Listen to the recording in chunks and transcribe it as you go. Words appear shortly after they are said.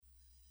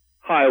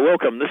Hi,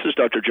 welcome. This is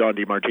Dr. John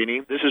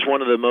DeMartini. This is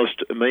one of the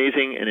most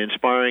amazing and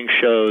inspiring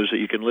shows that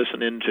you can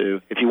listen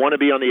into. If you want to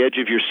be on the edge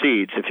of your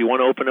seats, if you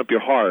want to open up your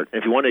heart,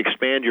 if you want to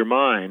expand your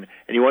mind,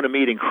 and you want to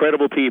meet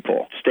incredible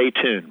people, stay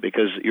tuned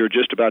because you're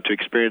just about to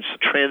experience a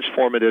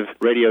transformative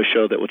radio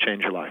show that will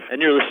change your life.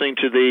 And you're listening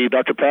to the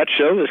Dr. Pat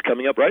Show that's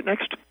coming up right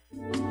next.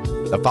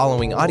 The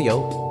following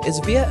audio is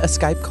via a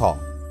Skype call.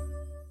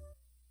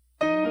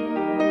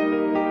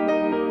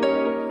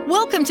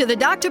 Welcome to the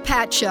Dr.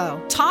 Pat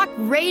Show. Talk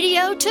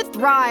radio to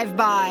thrive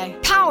by.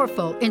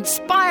 Powerful,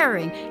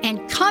 inspiring,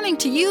 and coming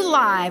to you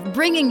live,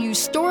 bringing you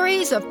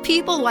stories of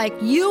people like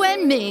you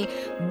and me,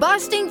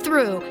 busting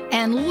through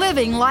and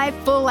living life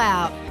full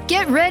out.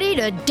 Get ready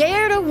to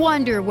dare to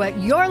wonder what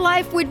your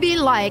life would be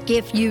like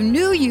if you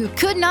knew you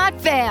could not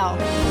fail.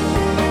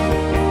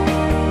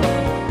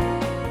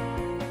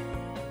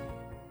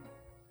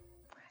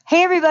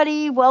 Hey,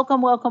 everybody.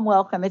 Welcome, welcome,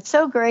 welcome. It's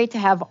so great to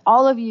have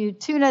all of you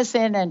tune us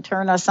in and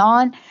turn us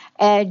on.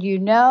 And you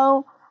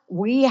know,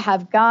 we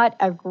have got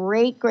a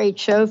great, great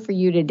show for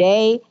you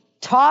today.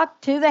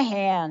 Talk to the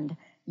hand.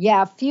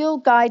 Yeah,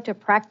 field guide to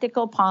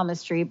practical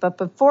palmistry. But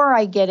before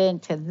I get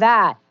into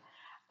that,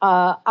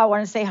 I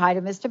want to say hi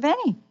to Mr.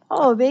 Benny.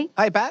 Hello, B.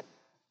 Hi, Pat.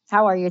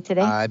 How are you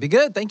today? I'd be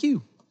good. Thank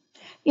you.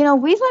 You know,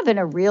 we live in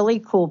a really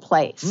cool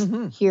place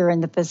here in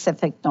the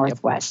Pacific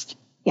Northwest. Yep.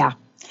 Yeah.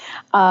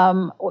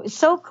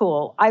 So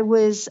cool. I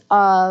was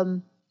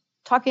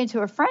talking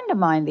to a friend of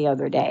mine the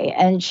other day,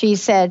 and she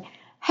said,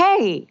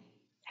 "Hey,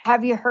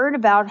 have you heard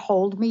about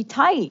Hold Me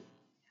Tight?"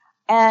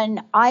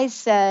 And I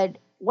said,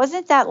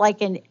 "Wasn't that like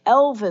an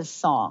Elvis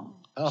song?"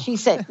 Oh. She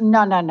said,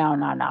 No.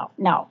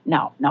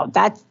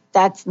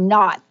 That's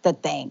not the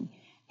thing.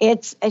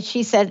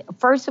 She said,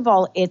 first of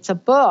all, it's a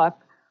book,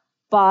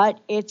 but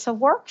it's a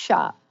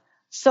workshop.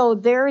 So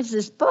there's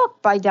this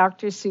book by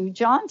Dr. Sue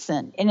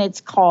Johnson, and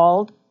it's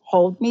called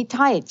Hold Me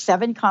Tight,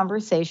 7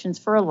 Conversations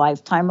for a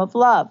Lifetime of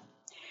Love.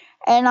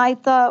 And I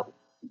thought,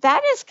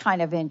 that is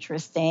kind of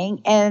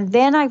interesting. And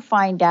then I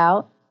find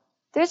out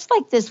there's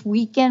like this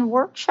weekend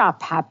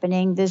workshop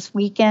happening this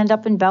weekend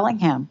up in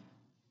Bellingham.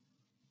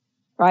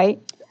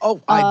 Right?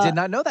 Oh, I did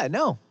not know that.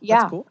 No. Yeah.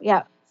 That's cool.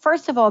 Yeah.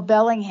 First of all,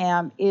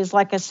 Bellingham is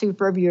like a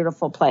super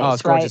beautiful place. Oh,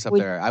 it's gorgeous right? up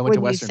there. I went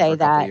to Western for a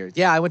couple of years.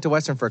 Yeah, I went to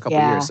Western for a couple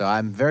of years, so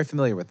I'm very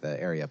familiar with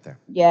the area up there.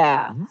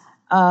 Yeah. Mm-hmm.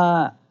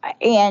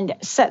 And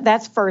so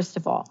that's first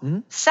of all.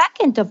 Mm-hmm.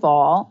 Second of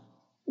all,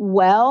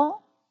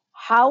 well,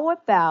 how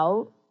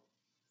about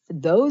for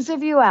those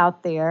of you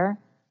out there,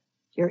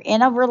 you're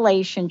in a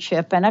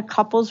relationship, in a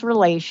couple's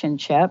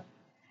relationship,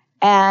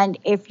 and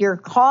if you're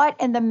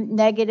caught in the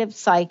negative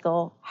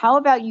cycle, how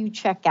about you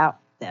check out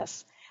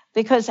this?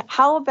 Because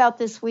how about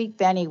this week,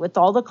 Benny, with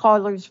all the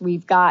callers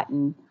we've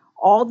gotten,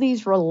 all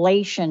these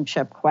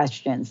relationship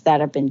questions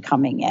that have been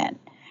coming in.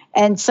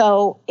 And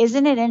so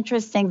isn't it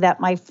interesting that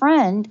my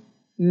friend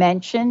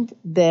mentioned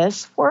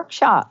this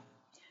workshop?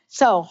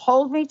 So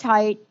Hold Me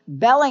Tight,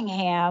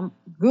 Bellingham,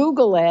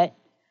 Google it,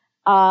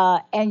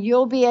 and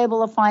you'll be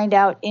able to find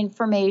out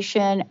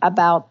information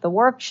about the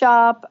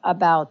workshop,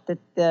 about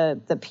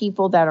the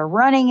people that are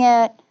running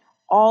it,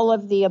 all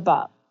of the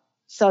above.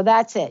 So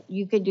that's it.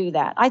 You could do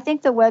that. I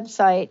think the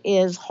website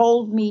is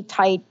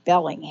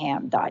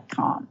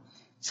holdmetightbellingham.com.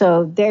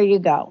 So there you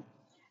go.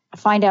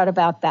 Find out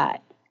about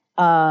that.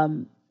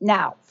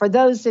 Now, for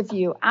those of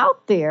you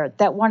out there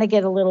that want to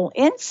get a little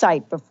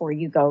insight before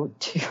you go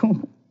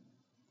to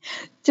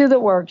the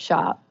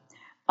workshop,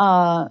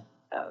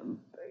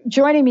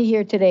 joining me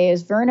here today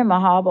is Vernon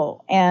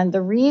Mahabal. And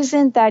the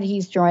reason that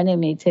he's joining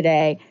me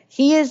today,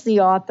 he is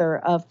the author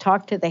of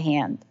Talk to the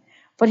Hand.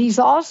 But he's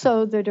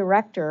also the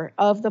director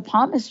of the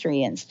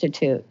Palmistry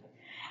Institute.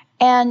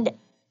 And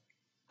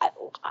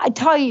I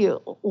tell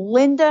you,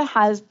 Linda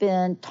has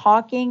been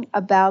talking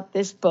about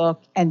this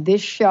book and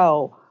this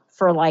show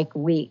for like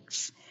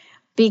weeks,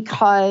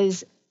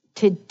 because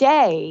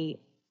today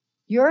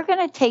you're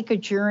going to take a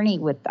journey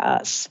with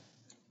us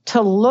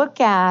to look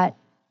at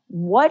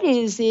what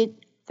is it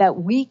that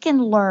we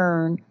can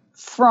learn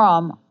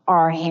from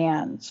our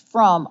hands,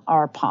 from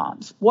our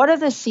palms. What are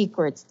the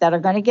secrets that are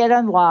going to get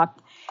unlocked?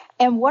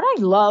 And what I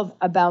love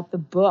about the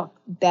book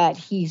that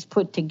he's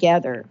put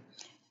together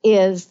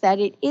is that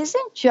it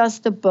isn't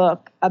just a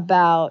book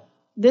about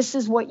this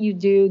is what you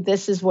do,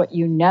 this is what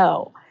you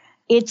know.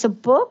 It's a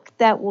book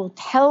that will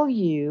tell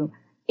you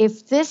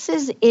if this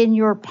is in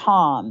your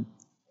palm,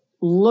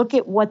 look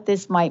at what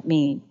this might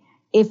mean.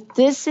 If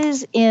this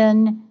is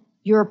in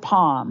your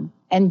palm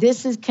and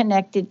this is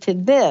connected to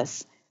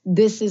this,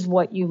 this is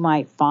what you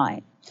might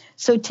find.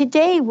 So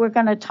today we're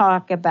going to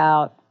talk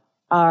about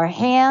our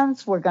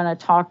hands. We're going to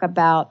talk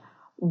about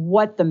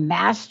what the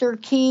master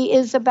key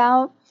is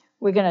about.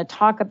 We're going to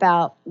talk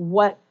about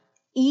what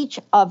each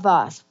of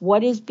us,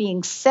 what is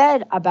being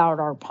said about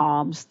our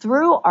palms,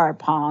 through our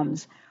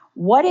palms,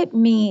 what it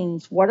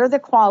means, what are the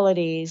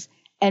qualities,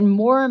 and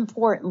more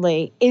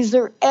importantly, is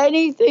there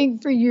anything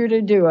for you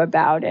to do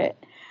about it?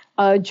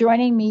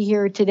 Joining me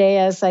here today,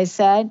 as I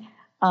said,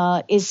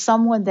 is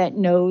someone that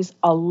knows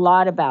a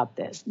lot about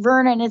this.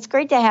 Vernon, it's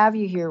great to have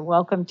you here.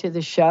 Welcome to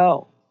the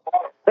show.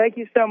 thank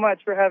you so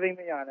much for having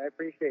me on. I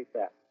appreciate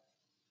that.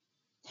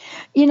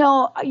 You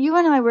know, you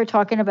and I were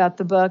talking about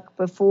the book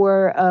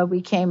before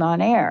we came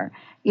on air.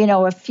 You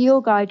know, a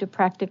field guide to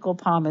practical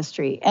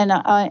palmistry, and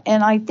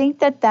I think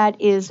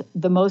that is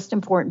the most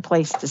important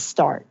place to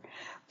start,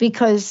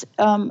 because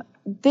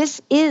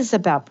this is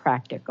about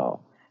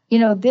practical. You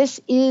know, this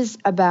is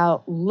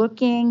about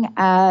looking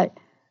at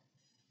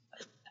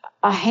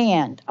a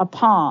hand, a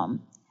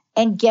palm,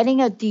 and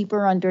getting a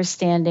deeper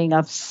understanding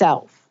of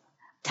self.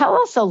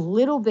 Tell us a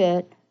little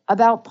bit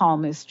about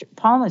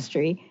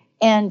palmistry,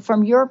 and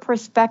from your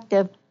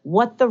perspective,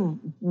 what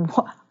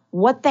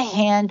the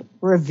hand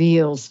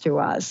reveals to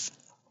us.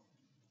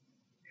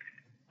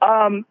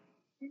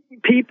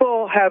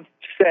 People have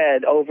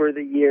said over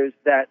the years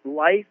that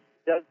life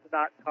does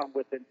not come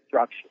with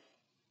instruction,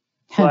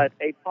 but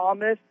a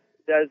palmist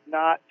does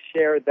not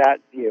share that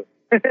view.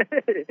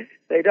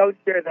 They don't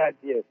share that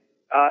view.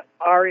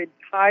 Our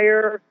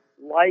entire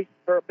life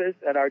purpose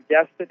and our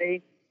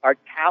destiny, our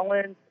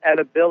talents and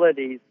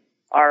abilities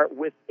are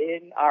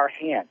within our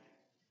hand.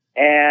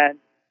 And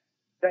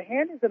the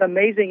hand is an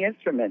amazing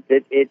instrument.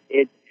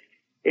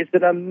 It's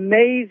an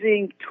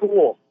amazing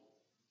tool.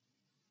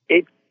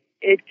 It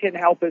can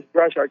help us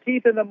brush our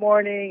teeth in the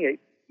morning. It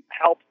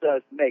helps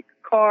us make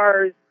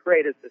cars,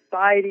 create a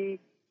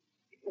society.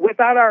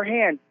 Without our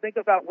hands, think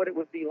about what it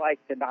would be like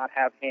to not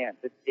have hands.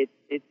 The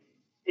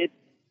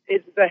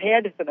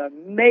hand is an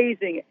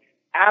amazing,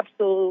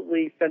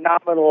 absolutely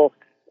phenomenal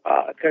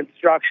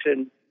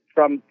construction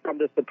from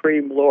the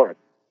Supreme Lord.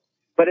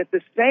 But at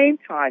the same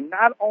time,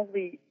 not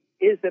only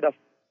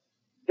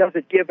does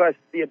it give us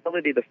the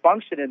ability to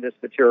function in this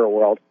material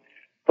world,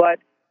 but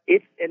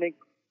it's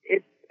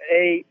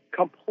a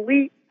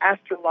complete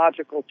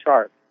astrological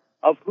chart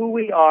of who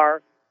we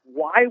are,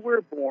 why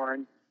we're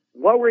born,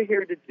 what we're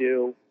here to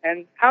do,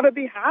 and how to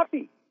be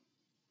happy.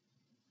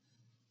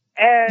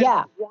 And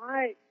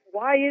why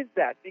is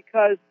that?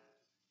 Because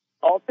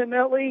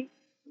ultimately,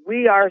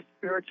 we are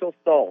spiritual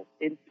souls.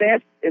 In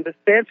the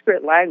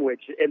Sanskrit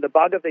language, in the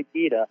Bhagavad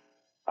Gita,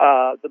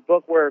 the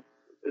book where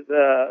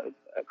the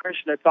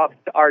Krishna talks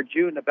to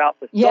Arjuna about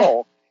the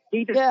soul,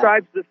 he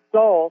describes the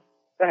soul.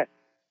 Go ahead.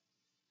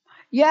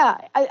 Yeah,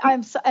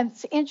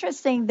 it's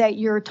interesting that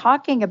you're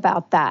talking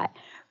about that,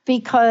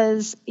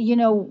 because, you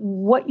know,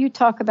 what you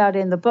talk about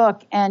in the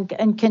book and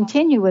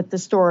continue with the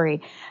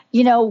story,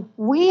 you know,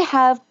 we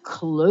have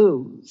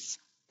clues.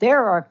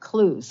 There are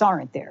clues,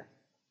 aren't there?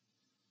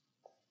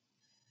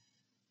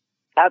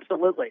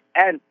 Absolutely.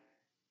 And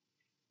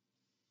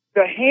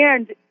the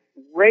hand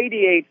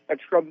radiates a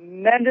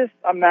tremendous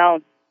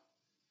amount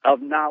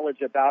of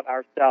knowledge about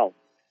ourselves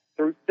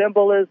through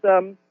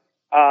symbolism,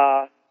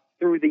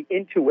 through the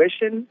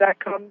intuition that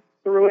comes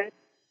through it,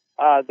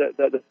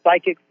 the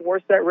psychic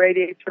force that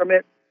radiates from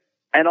it,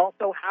 and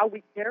also how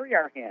we carry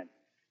our hand.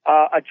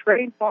 A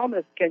trained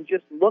palmist can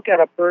just look at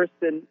a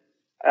person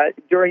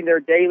during their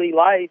daily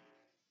life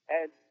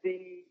and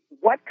see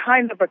what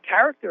kind of a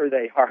character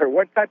they are,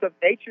 what type of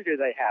nature do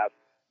they have,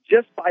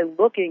 just by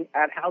looking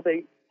at how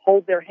they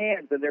hold their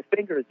hands and their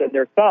fingers and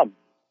their thumbs.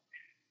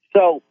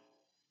 So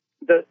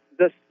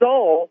the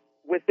soul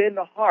within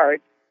the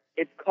heart,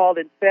 it's called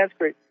in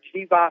Sanskrit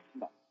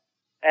Jivatma.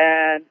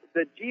 And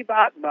the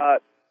Jivatma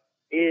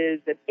is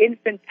an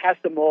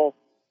infinitesimal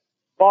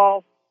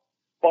small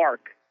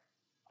spark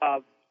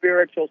of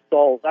spiritual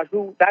soul. That's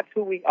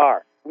who we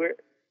are.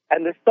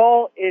 And the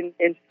soul in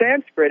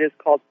Sanskrit is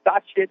called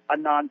Satchit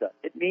Ananda.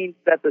 It means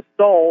that the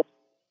soul's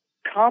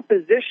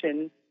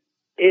composition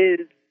is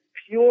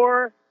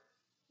pure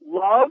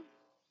love,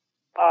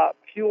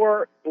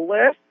 pure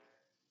bliss,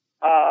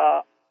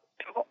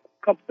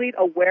 complete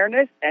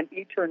awareness, and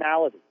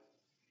eternality.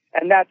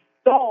 And that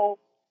soul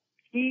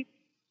keeps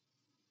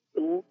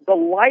the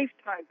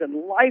lifetimes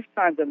and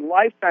lifetimes and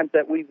lifetimes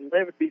that we've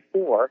lived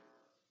before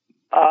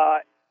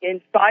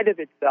inside of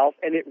itself,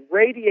 and it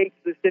radiates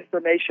this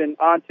information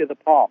onto the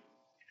palm.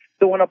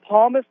 So when a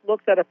palmist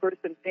looks at a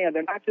person's hand,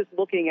 they're not just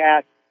looking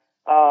at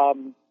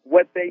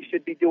what they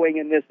should be doing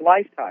in this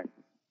lifetime.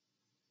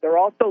 They're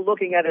also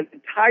looking at an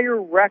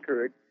entire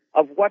record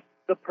of what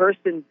the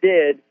person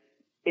did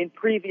in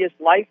previous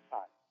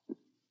lifetimes,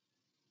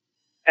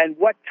 and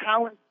what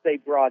talents they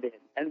brought in,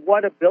 and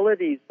what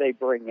abilities they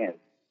bring in.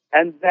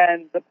 And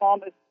then the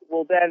palmist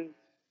will then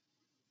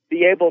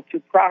be able to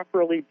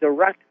properly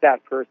direct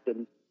that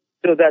person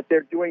so that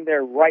they're doing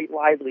their right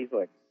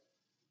livelihood.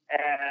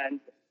 And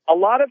a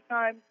lot of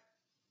times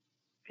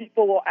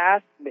people will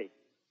ask me,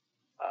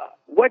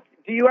 what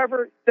do you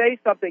ever say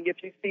something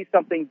if you see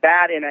something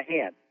bad in a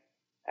hand?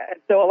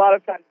 And so a lot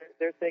of times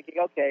they're thinking,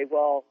 okay,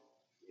 well,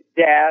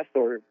 death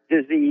or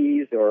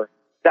disease or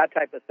that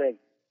type of thing.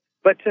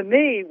 But to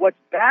me, what's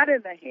bad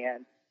in the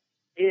hand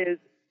is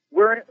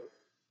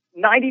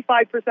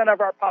 95%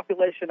 of our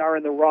population are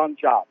in the wrong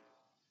job.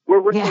 We're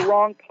with the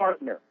wrong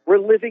partner. We're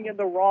living in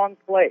the wrong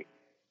place.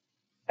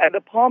 And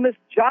the palmist's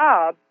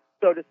job,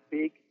 so to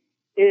speak,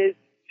 is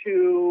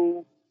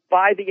to,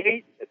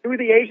 through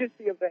the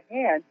agency of the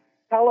hand,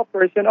 tell a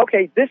person,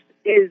 okay, this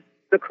is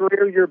the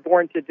career you're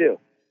born to do.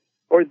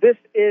 or this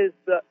is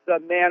the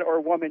man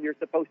or woman you're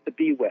supposed to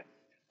be with,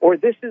 or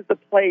this is the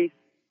place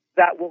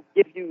that will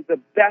give you the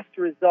best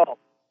results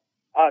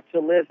to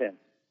live in.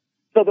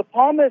 So the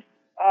palmist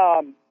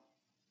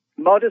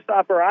modus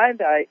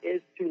operandi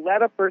is to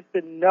let a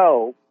person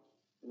know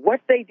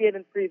what they did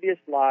in previous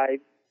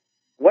lives,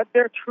 what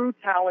their true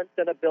talents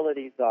and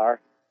abilities are,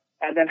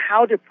 and then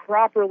how to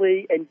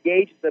properly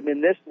engage them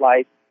in this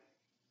life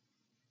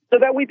so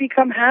that we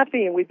become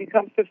happy and we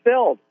become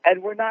fulfilled,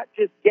 and we're not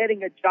just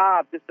getting a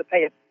job just to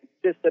pay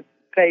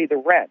the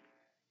rent,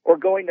 or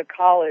going to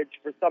college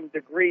for some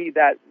degree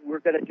that we're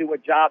going to do a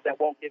job that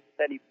won't give us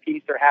any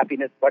peace or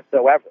happiness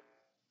whatsoever.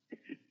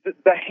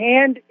 The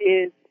hand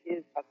is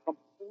a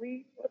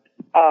complete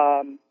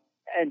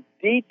and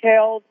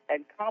detailed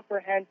and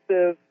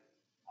comprehensive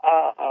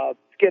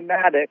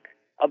schematic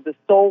of the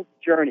soul's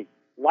journey,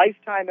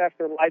 lifetime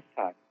after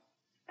lifetime.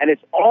 And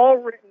it's all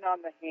written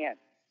on the hand.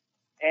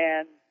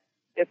 And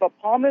if a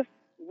palmist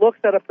looks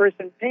at a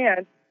person's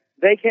hand,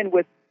 they can,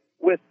 with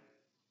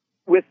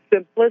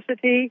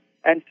simplicity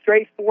and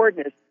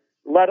straightforwardness,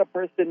 let a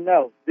person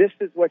know this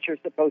is what you're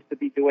supposed to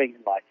be doing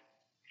in life.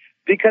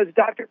 Because,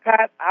 Dr.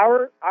 Pat,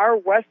 our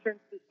Western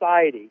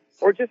society,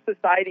 or just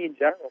society in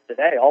general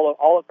today,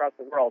 all across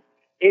the world,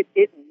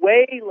 it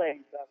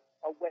waylays us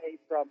away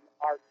from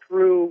our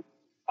true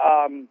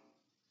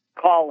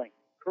calling,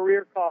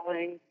 career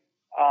calling,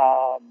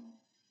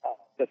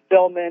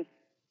 fulfillment.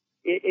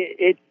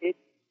 It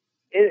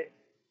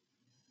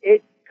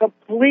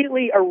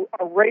completely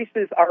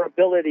erases our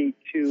ability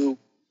to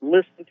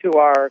listen to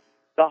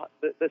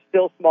the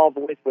still small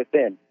voice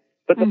within.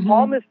 But the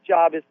palmist's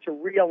job is to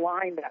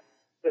realign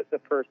the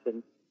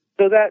person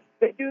so that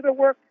they do the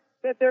work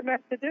that they're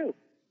meant to do.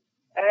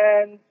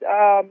 And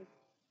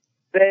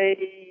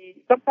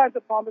sometimes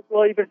the palmist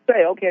will even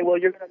say, okay, well,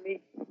 you're going to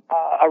meet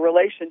a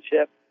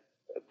relationship,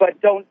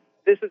 but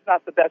this is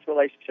not the best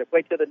relationship.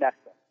 Wait till the next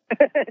one.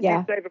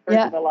 You save a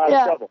person a lot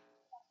of trouble.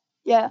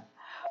 Yeah.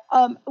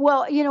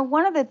 Well,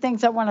 one of the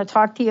things I want to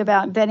talk to you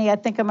about, Benny, I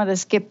think I'm going to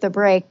skip the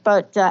break,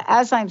 but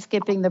as I'm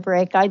skipping the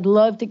break, I'd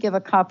love to give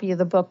a copy of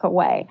the book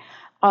away.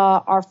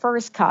 Our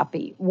first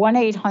copy,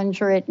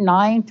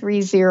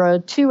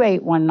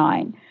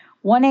 1-800-930-2819.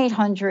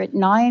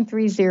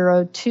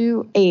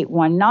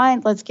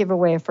 1-800-930-2819. Let's give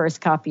away a first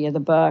copy of the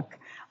book.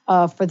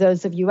 For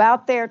those of you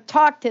out there,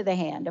 Talk to the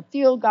Hand, a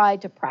field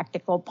guide to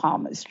practical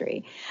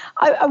palmistry.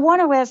 I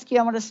want to ask you,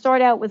 I want to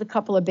start out with a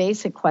couple of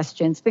basic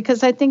questions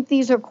because I think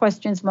these are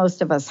questions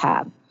most of us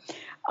have.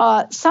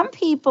 Some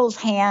people's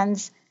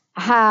hands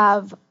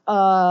have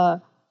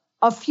a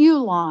few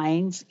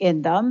lines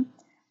in them,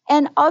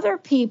 and other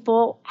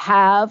people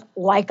have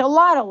like a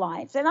lot of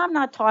lines. And I'm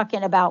not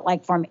talking about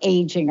like from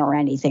aging or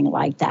anything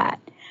like that.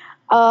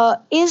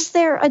 Is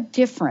there a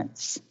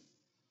difference?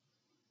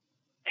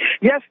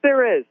 Yes,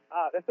 there is.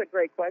 That's a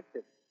great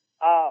question.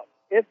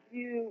 If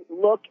you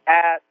look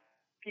at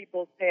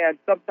people's hands,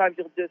 sometimes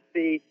you'll just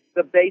see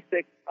the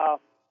basic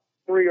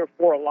 3 or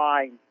 4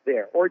 lines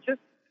there, or just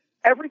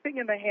everything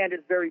in the hand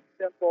is very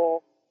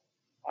simple.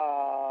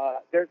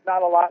 There's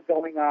not a lot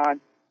going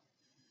on.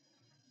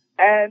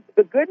 And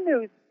the good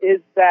news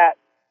is that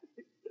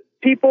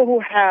people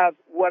who have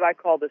what I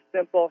call the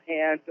simple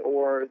hand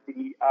or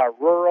the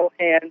rural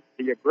hand,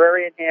 the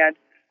agrarian hand,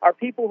 are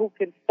people who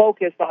can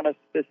focus on a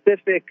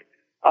specific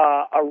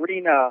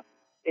arena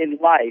in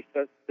life,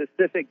 a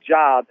specific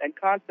job, and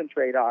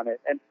concentrate on it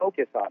and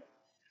focus on it.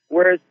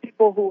 Whereas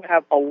people who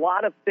have a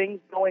lot of things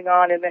going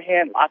on in the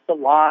hand, lots of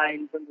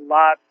lines and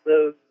lots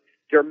of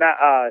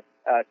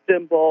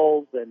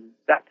symbols and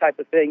that type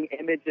of thing,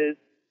 images,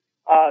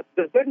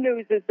 the good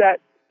news is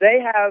that they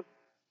have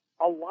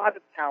a lot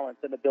of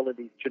talents and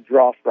abilities to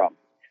draw from.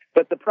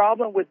 But the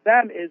problem with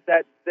them is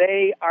that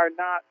they are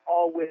not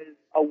always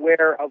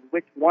aware of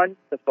which ones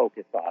to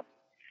focus on.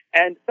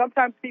 And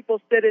sometimes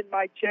people sit in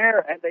my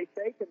chair and they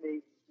say to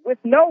me, with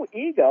no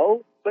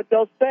ego, but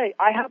they'll say,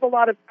 I have a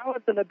lot of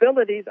talents and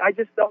abilities, I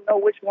just don't know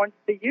which ones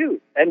to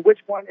use and which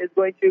one is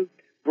going to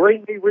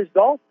bring me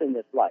results in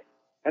this life.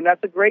 And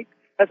that's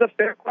a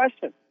fair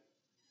question.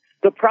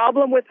 The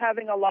problem with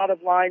having a lot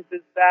of lines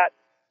is that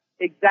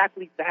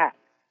exactly that.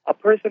 A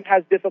person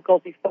has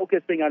difficulty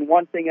focusing on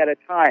one thing at a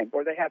time,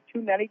 or they have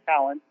too many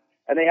talents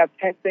and they have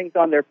 10 things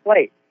on their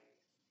plate.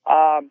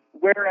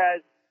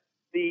 Whereas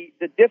the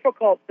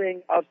difficult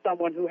thing of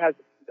someone who has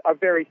a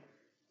very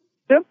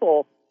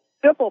simple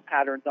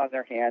patterns on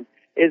their hand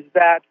is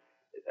that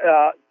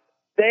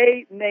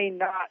they may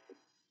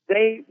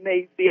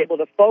be able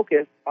to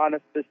focus on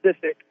a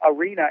specific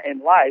arena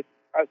in life,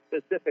 a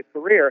specific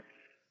career,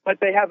 but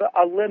they have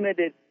a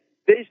limited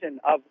vision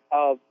of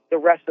the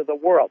rest of the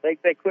world. They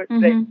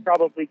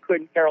probably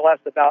couldn't care less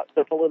about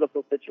the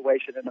political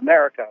situation in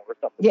America or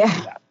something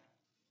like that.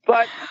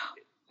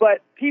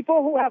 But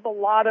people who have a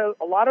lot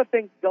of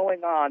things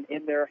going on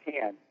in their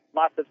hands,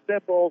 lots of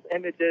symbols,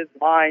 images,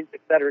 lines,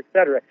 et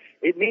cetera,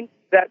 it means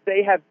that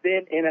they have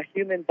been in a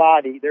human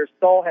body. Their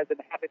soul has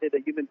inhabited a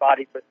human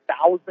body for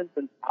thousands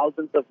and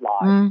thousands of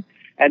lives.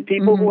 And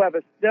people who have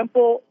a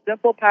simple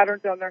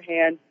patterns on their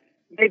hands,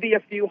 maybe a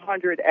few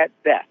hundred at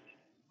best.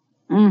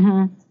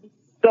 Mm-hmm.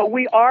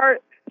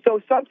 So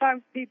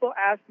sometimes people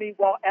ask me,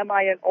 well, am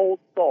I an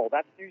old soul?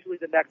 That's usually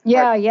the next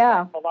question.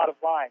 Yeah. A lot of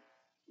lines.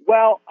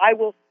 Well, I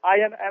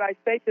am, and I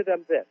say to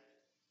them this.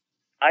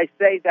 I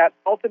say that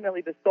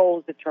ultimately the soul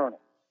is eternal.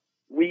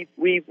 What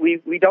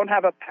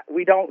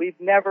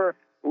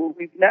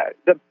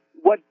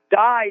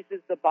dies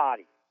is the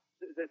body.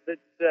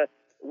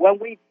 When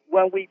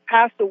we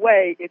pass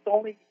away, it's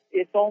only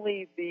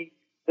the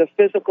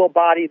physical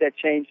body that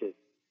changes.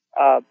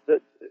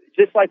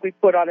 Just like we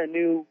put on a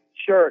new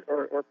shirt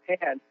or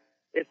pants,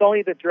 it's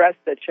only the dress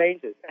that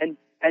changes. And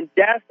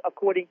death,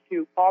 according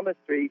to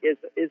palmistry, is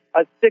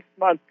a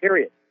 6-month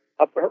period.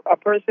 A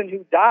person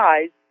who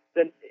dies,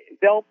 then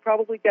they'll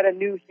probably get a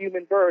new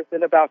human birth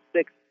in about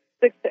 6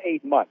 to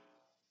 8 months.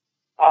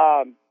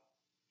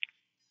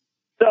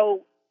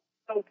 So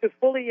to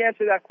fully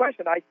answer that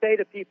question, I say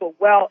to people,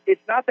 well,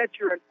 it's not that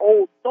you're an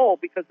old soul,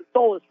 because the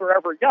soul is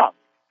forever young,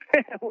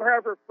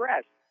 forever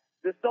fresh.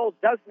 The soul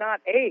does not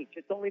age.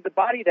 It's only the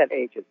body that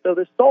ages. So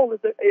the soul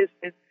is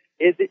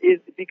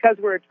because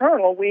we're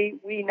eternal. We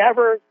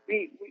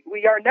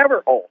are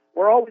never old.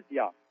 We're always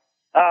young.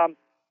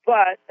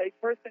 But a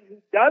person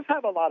who does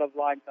have a lot of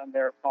lines on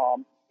their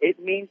palm, it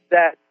means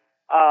that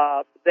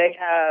they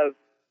have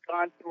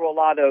gone through a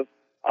lot of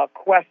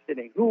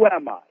questioning. Who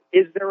am I?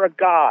 Is there a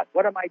God?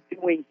 What am I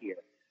doing here?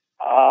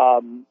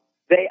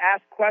 They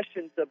ask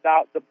questions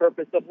about the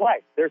purpose of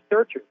life. They're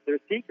searchers.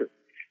 They're seekers.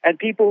 And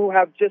people who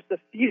have just a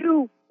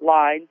few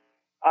lines,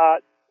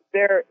 they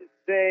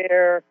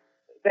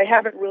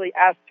haven't really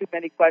asked too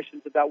many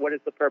questions about what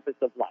is the purpose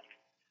of life.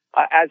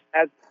 As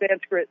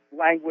Sanskrit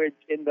language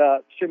in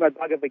the Srimad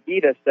Bhagavad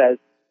Gita says,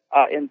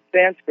 in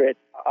Sanskrit,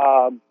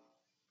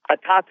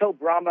 atato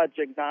brahma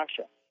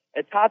jignasha.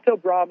 Atato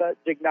brahma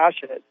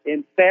jignasha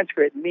in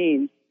Sanskrit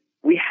means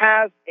we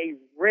have a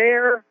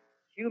rare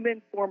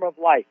human form of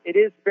life. It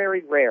is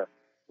very rare.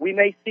 We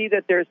may see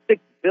that there's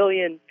 6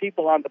 billion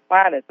people on the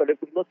planet, but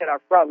if we look at our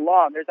front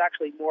lawn, there's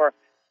actually more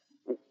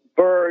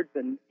birds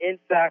and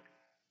insects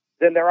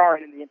than there are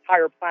in the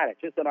entire planet,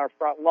 just in our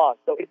front lawn.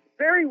 So it's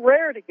very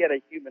rare to get a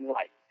human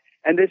life.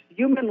 And this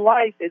human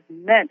life is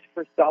meant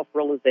for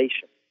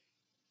self-realization.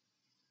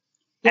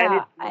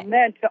 Yeah, and it's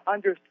meant to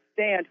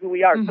understand who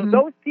we are. Mm-hmm.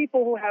 So those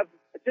people who have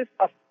just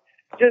a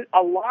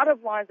lot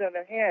of lines on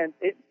their hands,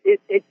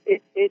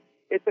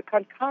 it's a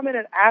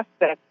concomitant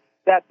aspect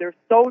that their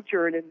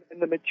sojourn in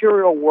the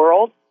material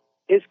world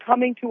is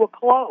coming to a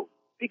close,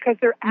 because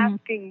they're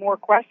asking more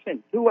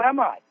questions. Who am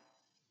I?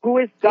 Who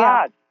is God?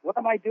 Yeah. What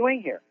am I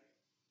doing here?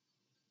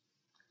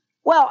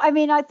 Well, I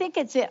mean, I think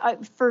it's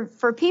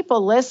for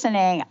people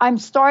listening, I'm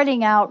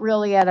starting out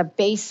really at a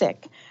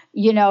basic,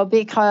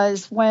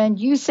 because when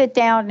you sit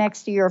down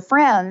next to your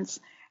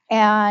friends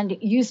and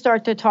you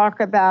start to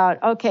talk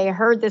about, okay, I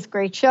heard this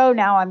great show,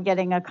 now I'm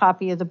getting a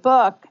copy of the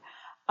book.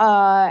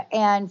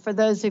 And for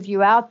those of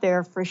you out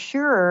there, for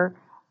sure,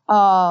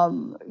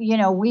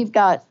 we've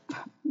got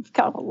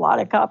a lot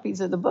of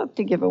copies of the book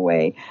to give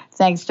away,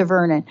 thanks to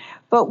Vernon.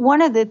 But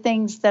one of the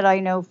things that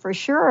I know for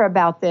sure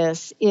about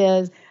this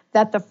is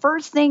that the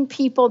first thing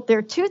there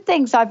are 2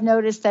 things I've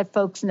noticed that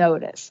folks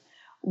notice.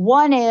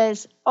 One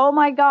is, oh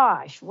my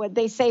gosh, what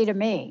they say to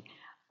me.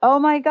 Oh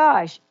my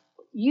gosh,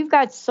 you've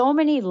got so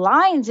many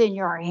lines in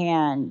your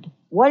hand.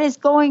 What is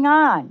going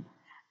on?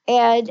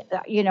 And,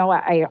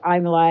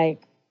 I'm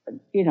like,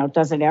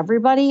 doesn't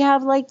everybody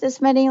have like this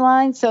many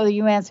lines? So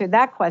you answered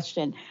that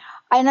question.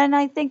 And then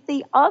I think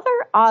the other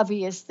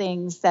obvious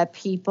things that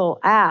people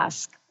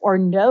ask or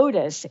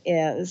notice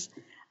is,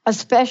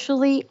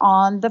 especially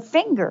on the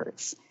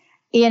fingers,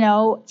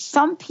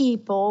 some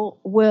people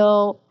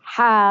will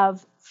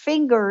have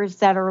fingers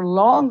that are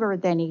longer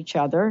than each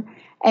other,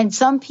 and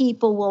some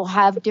people will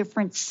have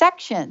different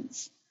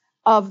sections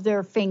of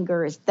their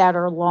fingers that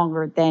are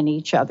longer than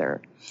each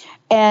other.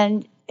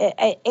 And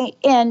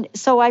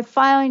so I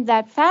find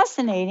that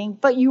fascinating,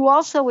 but you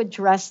also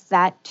address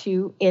that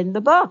too in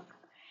the book.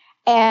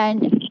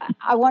 And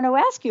I want to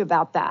ask you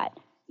about that.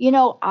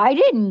 I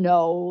didn't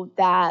know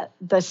that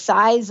the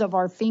size of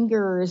our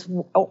fingers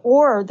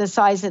or the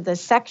size of the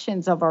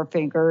sections of our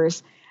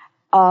fingers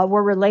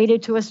were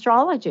related to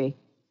astrology.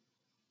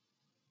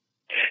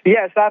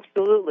 Yes,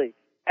 absolutely.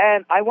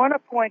 And I want to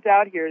point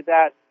out here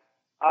that,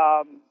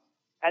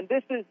 and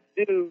this is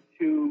due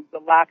to the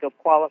lack of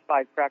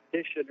qualified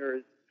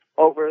practitioners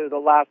over the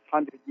last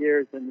 100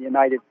 years in the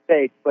United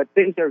States, but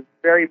things are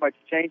very much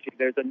changing.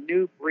 There's a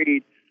new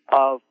breed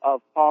of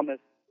palmists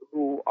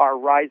who are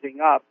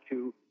rising up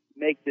to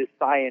make this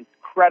science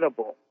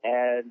credible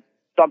and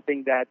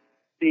something that's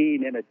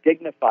seen in a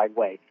dignified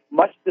way,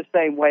 much the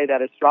same way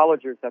that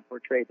astrologers have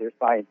portrayed their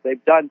science. They've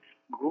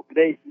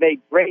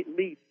made great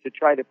leaps to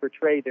try to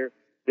portray their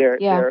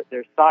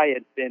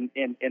science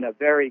in a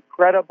very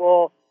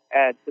credible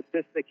and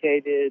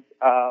sophisticated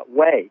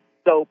way.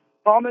 So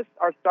palmists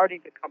are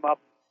starting to come up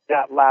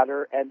that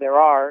ladder, and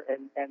I'm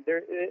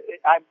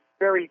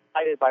very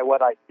excited by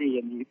what I see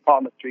in the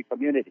palmistry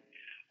community.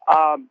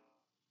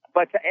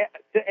 But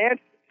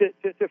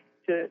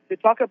to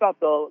talk about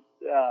the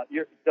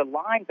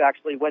lines,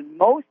 actually, when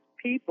most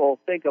people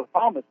think of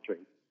palmistry,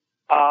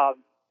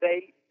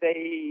 they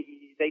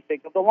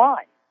think of the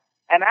line.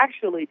 And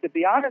actually, to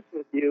be honest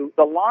with you,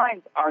 the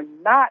lines are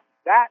not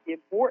that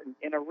important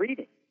in a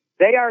reading.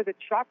 They are the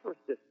chakra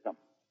system,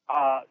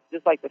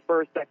 just like the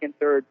first, second,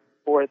 third,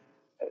 fourth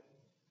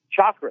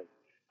chakras.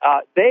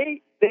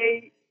 They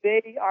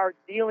are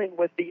dealing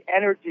with the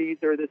energies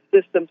or the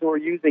systems we're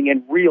using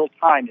in real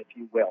time, if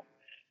you will.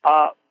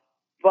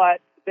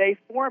 But they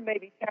form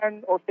maybe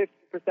 10 or 50%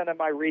 of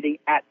my reading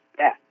at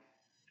best.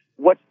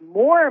 What's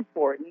more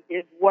important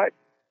is what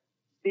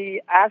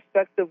the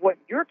aspects of what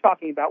you're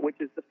talking about, which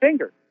is the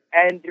fingers.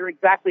 And you're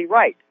exactly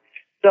right.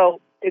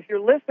 So if you're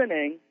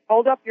listening,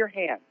 hold up your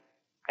hand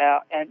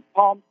and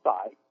palm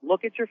side.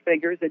 Look at your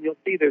fingers, and you'll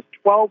see there's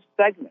 12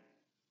 segments.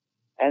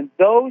 And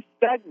those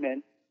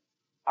segments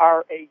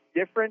are a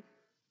different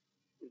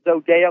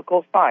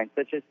zodiacal sign,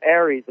 such as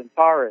Aries and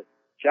Taurus,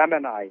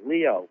 Gemini,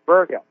 Leo,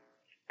 Virgo.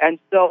 And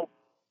so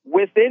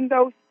within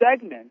those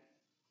segments,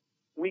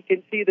 we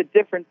can see the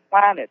different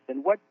planets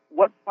and what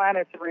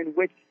planets are in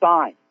which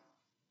sign.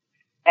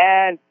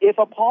 And if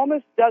a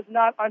palmist does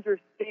not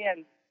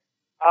understand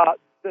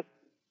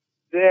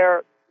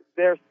their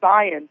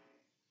science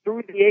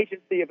through the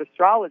agency of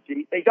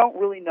astrology, they don't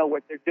really know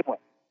what they're doing.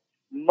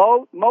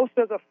 Most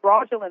of the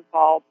fraudulent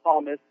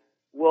palmists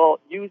will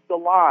use the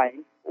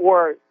line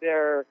or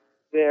their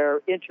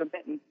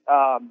intermittent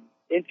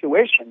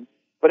intuition,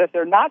 but if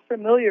they're not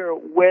familiar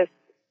with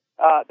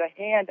the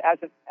hand as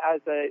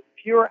a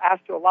pure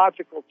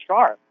astrological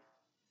chart,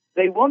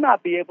 they will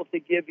not be able to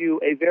give you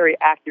a very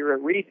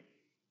accurate reading,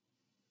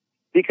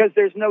 because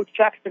there's no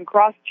checks and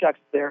cross-checks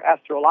there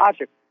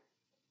astrologically.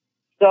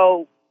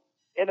 So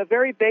in a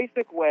very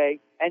basic way,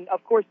 and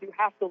of course you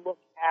have to look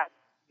at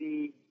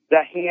the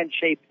hand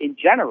shape in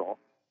general,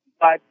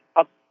 but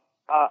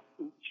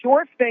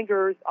short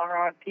fingers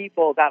are on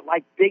people that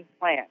like big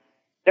plans.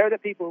 They're the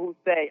people who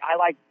say, I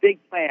like big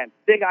plans,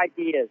 big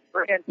ideas,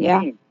 grand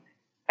schemes.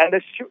 And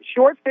the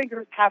short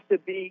fingers have to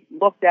be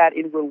looked at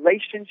in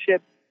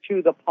relationship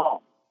to the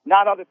palm,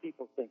 not other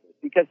people's fingers,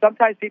 because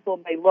sometimes people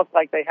may look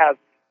like they have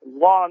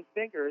long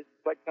fingers,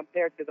 but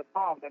compared to the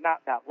palm, they're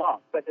not that long.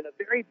 But in a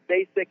very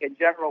basic and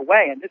general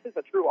way, and this is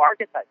a true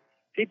archetype,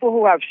 people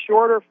who have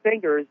shorter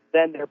fingers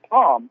than their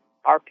palm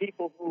are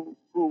people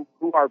who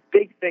are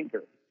big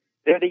fingers.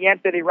 They're the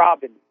Anthony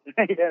Robbins,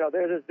 they're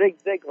the Zig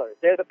Ziglars.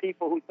 They're the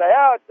people who say,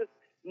 "Oh, it's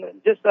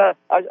just a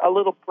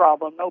little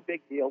problem, no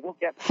big deal. We'll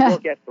get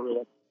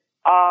through it."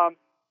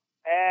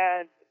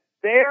 And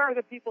they're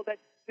the people that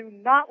do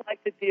not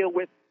like to deal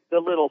with the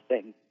little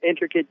things,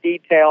 intricate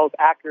details,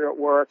 accurate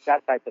work,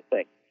 that type of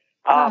thing.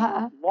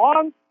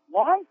 Long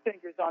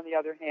fingers, on the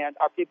other hand,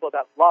 are people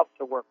that love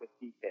to work with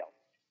details.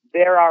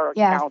 They're our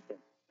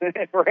accountants,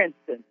 for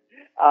instance.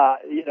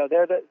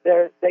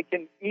 They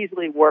can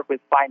easily work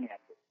with finances.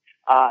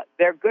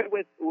 They're good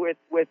with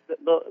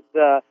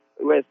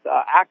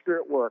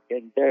accurate work,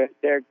 and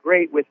they're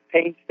great with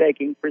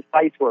painstaking,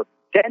 precise work.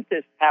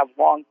 Dentists have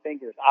long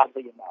fingers,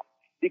 oddly enough,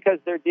 because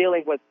they're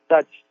dealing with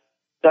such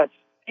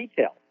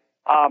detail.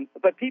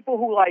 But people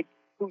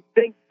who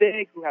think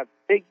big, who have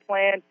big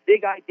plans,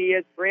 big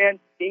ideas, grand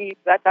schemes,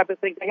 that type of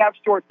thing, they have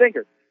short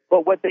fingers.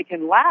 But what they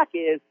can lack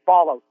is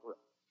follow through.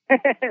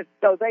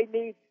 So they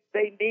need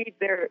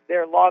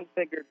their long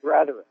fingered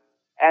brethren.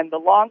 And the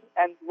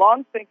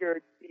long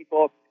fingered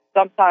people,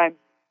 sometimes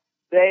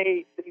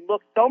they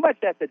look so much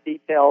at the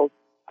details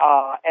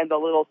and the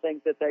little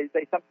things that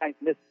they sometimes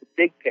miss the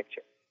big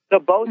picture. So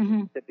both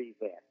need to be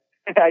there.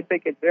 I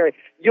think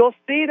you'll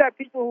see that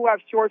people who have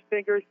short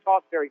fingers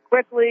talk very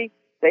quickly,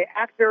 they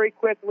act very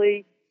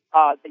quickly,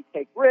 they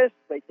take risks,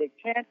 they take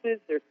chances,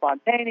 they're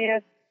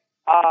spontaneous,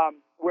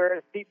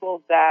 whereas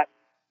people that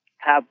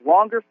have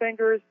longer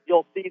fingers,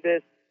 you'll see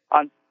this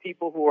on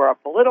people who are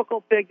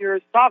political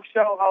figures, talk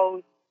show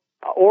hosts,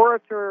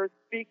 orators,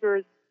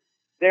 speakers.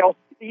 They'll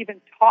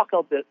even talk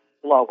a bit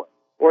slower,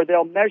 or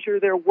they'll measure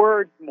their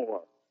words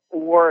more,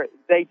 or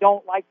they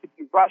don't like to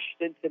be rushed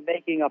into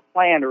making a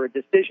plan or a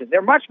decision.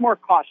 They're much more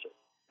cautious.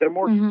 They're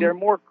more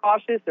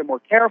cautious. They're more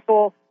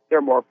careful.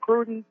 They're more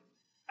prudent,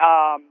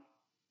 and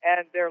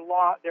their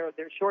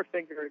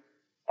short-fingered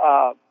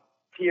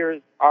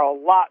peers are a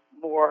lot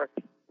more.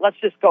 Let's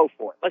just go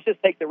for it. Let's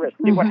just take the risk.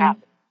 See what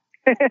happens.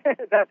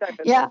 That type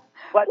of thing.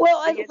 But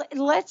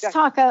let's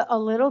talk a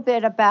little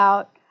bit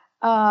about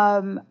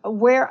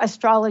where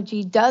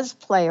astrology does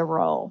play a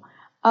role.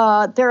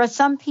 There are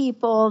some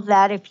people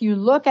that if you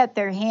look at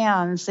their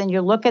hands and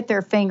you look at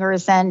their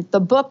fingers, and the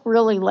book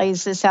really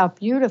lays this out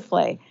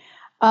beautifully,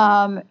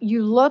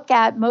 you look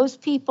at,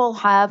 most people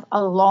have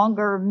a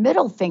longer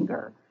middle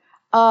finger.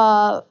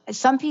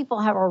 Some people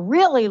have a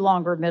really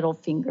longer middle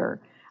finger.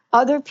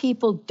 Other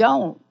people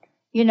don't.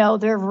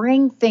 Their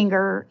ring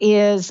finger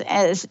is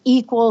as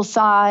equal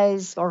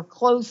size or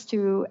close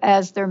to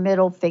as their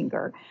middle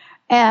finger.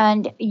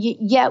 And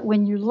yet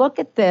when you look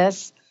at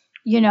this,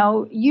 you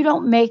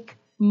don't make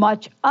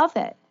much of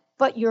it.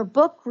 But your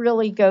book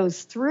really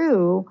goes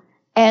through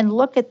and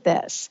look at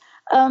this.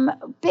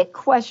 Big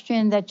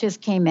question that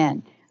just came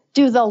in.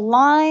 Do the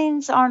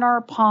lines on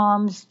our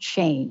palms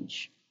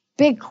change?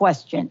 Big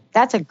question.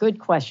 That's a good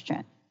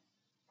question.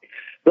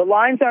 The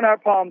lines on our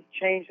palms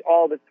change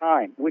all the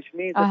time, which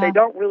means that they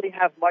don't really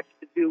have much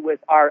to do with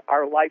our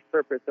life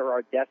purpose or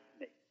our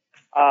destiny.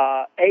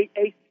 A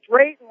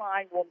straight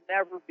line will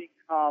never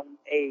become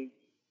a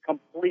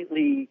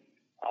completely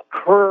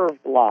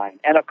curved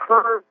line, and a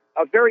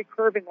very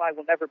curving line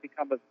will never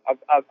become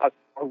a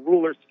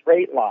ruler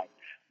straight line.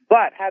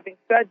 But having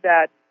said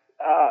that,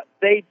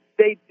 they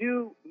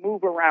do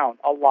move around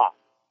a lot,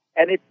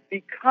 and it's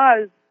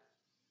because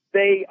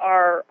they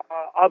are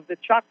of the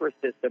chakra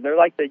system. They're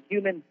like the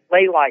human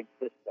ley line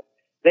system.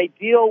 They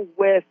deal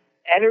with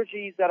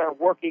energies that are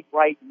working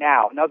right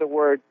now. In other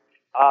words,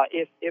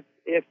 if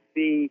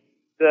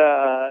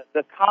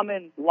the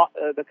common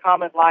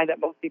line that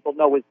most people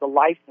know is the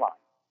lifeline.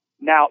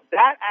 Now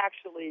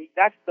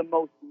that's the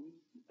most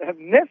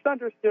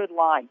misunderstood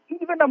line,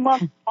 even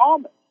among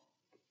palmists,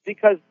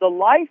 because the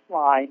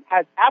lifeline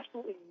has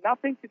absolutely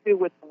nothing to do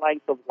with the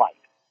length of life.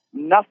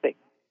 Nothing.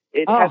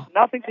 It has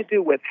nothing to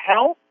do with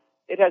health.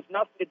 It has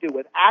nothing to do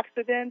with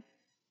accidents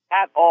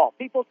at all.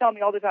 People tell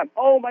me all the time,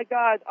 "Oh my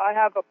God, I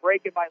have a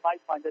break in my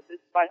lifeline. That this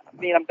might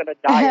mean I'm going to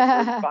die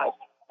at 35."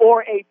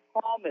 Or a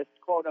palmist,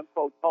 quote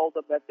unquote, told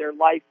them that their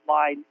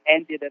lifeline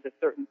ended at a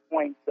certain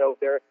point, so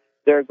they're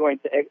going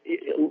to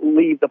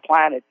leave the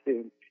planet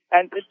soon.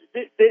 And this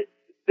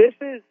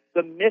is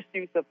the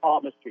misuse of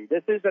palmistry.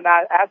 This is an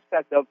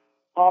aspect of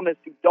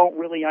palmists who don't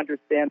really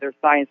understand their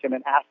science from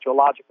an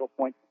astrological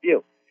point of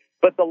view.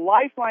 But the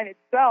lifeline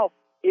itself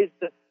is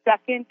the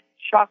second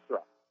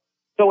chakra.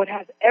 So it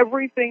has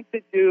everything to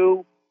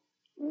do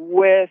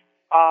with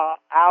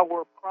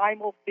our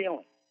primal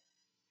feelings.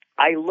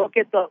 I look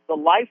at the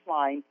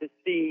lifeline to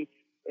see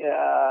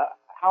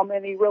how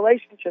many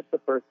relationships a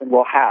person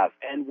will have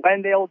and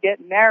when they'll get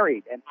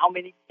married and how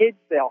many kids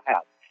they'll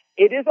have.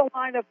 It is a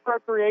line of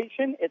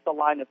procreation. It's a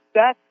line of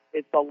sex.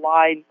 It's a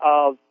line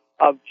of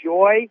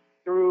joy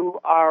through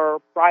our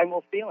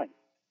primal feelings.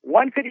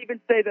 One could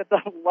even say that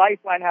the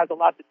lifeline has a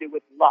lot to do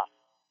with lust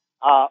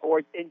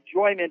or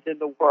enjoyment in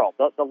the world,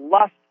 the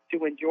lust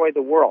to enjoy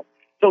the world.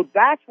 So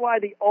that's why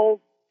the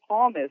old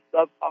palmists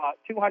of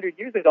 200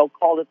 years ago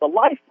called it the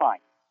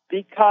lifeline,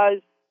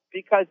 because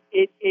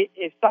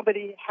if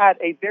somebody had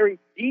a very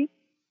deep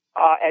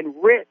and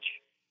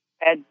rich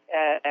and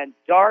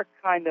dark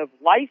kind of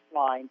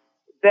lifeline,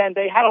 then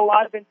they had a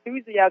lot of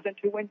enthusiasm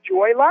to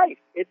enjoy life.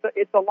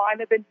 It's a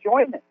line of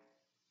enjoyment.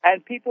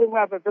 And people who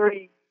have a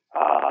very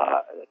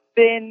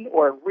thin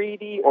or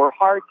reedy or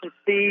hard to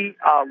see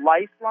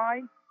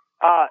lifeline,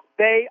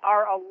 they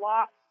are a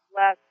lot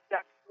less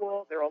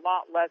sexual. They're a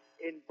lot less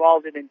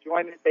involved in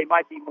enjoyment. They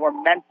might be more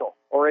mental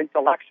or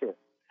intellectual.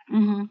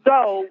 Mm-hmm.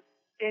 So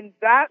in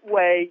that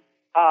way,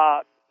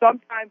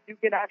 sometimes you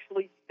can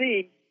actually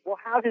see, well,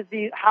 how does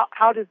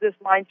this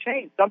line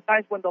change?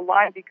 Sometimes when the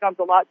line becomes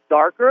a lot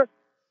darker,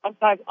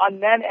 sometimes on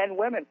men and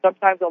women,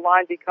 sometimes the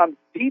line becomes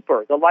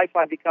deeper. The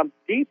lifeline becomes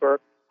deeper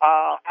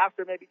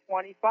after maybe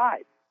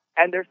 25,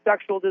 and their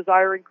sexual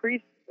desire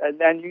increases, and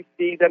then you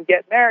see them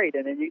get married,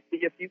 and then you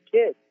see a few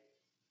kids,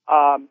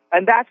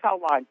 and that's how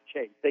lines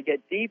change. They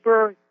get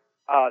deeper,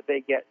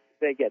 they get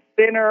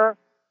thinner,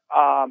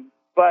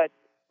 but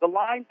the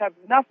lines have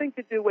nothing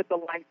to do with the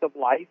length of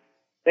life.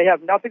 They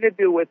have nothing to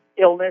do with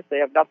illness. They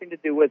have nothing to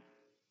do with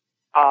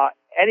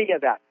any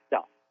of that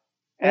stuff.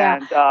 Yeah.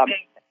 And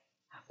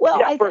well,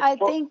 yeah, I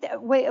think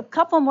a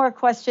couple more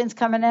questions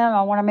coming in.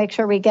 I want to make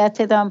sure we get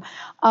to them,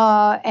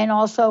 and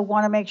also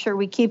want to make sure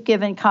we keep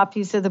giving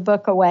copies of the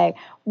book away.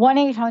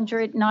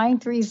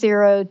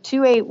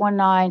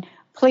 1-800-930-2819.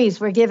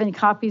 Please, we're giving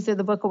copies of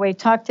the book away.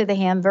 Talk to the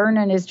Hand.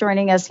 Vernon is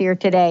joining us here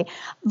today.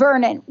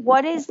 Vernon,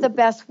 what is the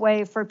best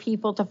way for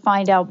people to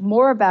find out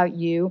more about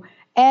you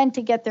and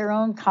to get their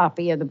own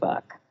copy of the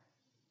book?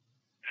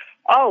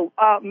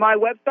 My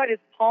website is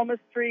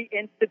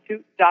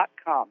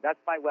palmistryinstitute.com. That's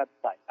my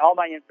website. All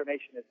my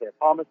information is there,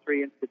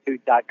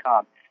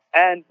 palmistryinstitute.com.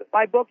 And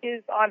my book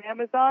is on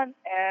Amazon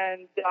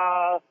and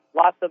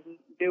lots of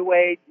New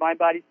Age, Mind,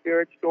 Body,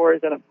 Spirit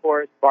stores, and, of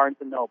course, Barnes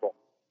 & Noble.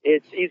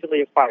 It's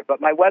easily acquired.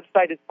 But my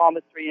website is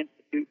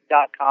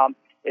palmistryinstitute.com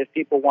if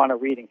people want a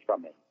reading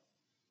from me.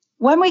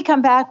 When we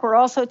come back, we're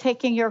also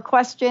taking your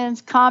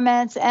questions,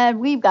 comments, and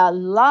we've got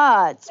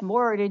lots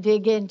more to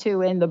dig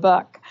into in the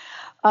book.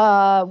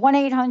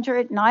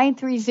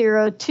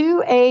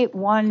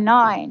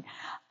 1-800-930-2819.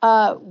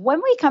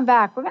 When we come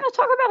back, we're going to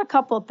talk about a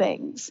couple of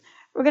things.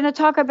 We're going to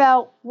talk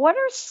about what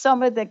are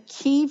some of the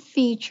key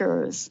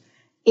features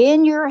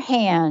in your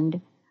hand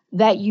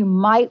that you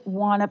might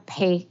want to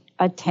pay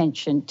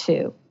attention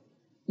to.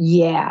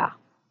 Yeah.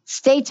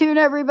 Stay tuned,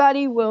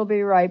 everybody. We'll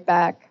be right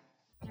back.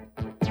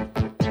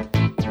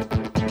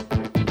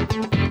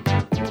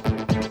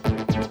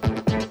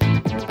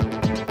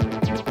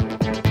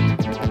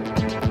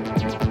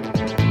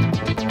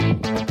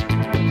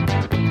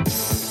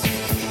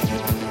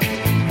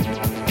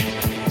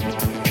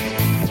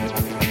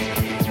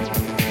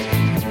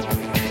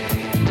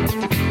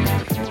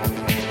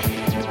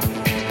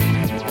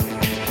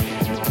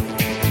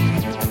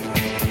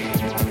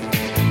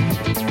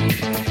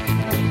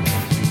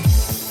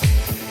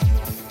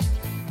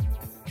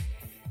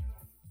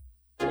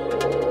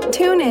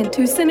 Tune in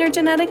to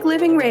Synergenetic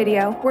Living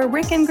Radio, where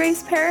Rick and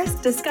Grace Paris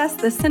discuss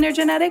the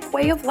synergenetic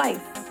way of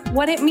life,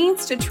 what it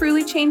means to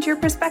truly change your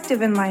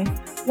perspective in life,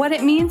 what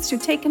it means to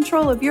take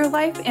control of your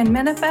life and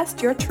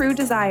manifest your true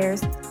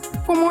desires.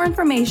 For more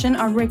information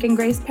on Rick and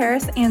Grace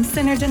Paris and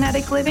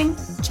Synergenetic Living,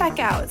 check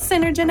out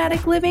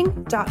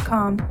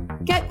synergeneticliving.com.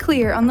 Get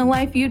clear on the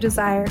life you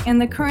desire and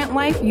the current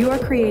life you are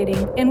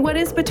creating and what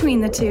is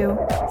between the two.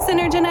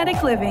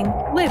 Synergenetic Living,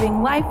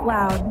 living life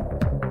loud.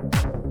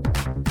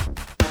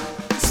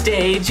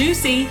 Stay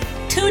juicy.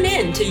 Tune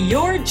in to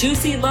Your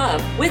Juicy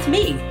Love with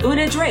me,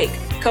 Una Drake,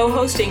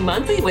 co-hosting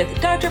monthly with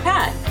Dr.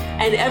 Pat,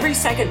 and every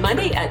second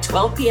Monday at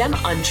 12 p.m.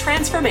 on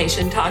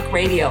Transformation Talk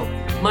Radio.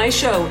 My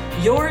show,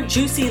 Your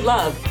Juicy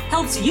Love,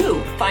 helps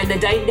you find the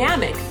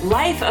dynamic,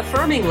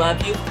 life-affirming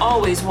love you've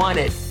always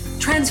wanted.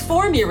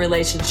 Transform your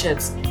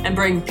relationships and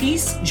bring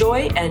peace,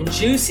 joy, and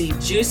juicy,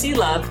 juicy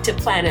love to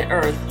planet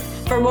Earth.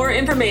 For more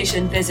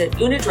information, visit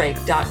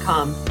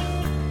unadrake.com.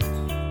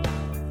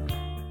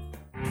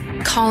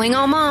 Calling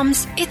all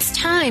moms, it's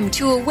time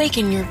to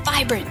awaken your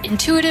vibrant,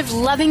 intuitive,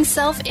 loving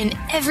self in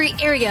every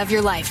area of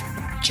your life.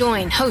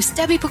 Join host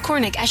Debbie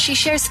Pokornik as she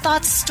shares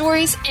thoughts,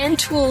 stories, and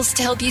tools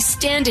to help you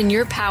stand in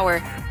your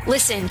power.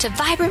 Listen to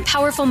Vibrant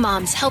Powerful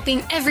Moms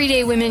helping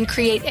everyday women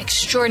create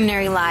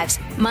extraordinary lives.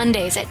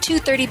 Mondays at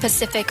 2:30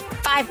 Pacific,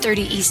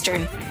 5:30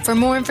 Eastern. For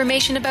more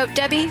information about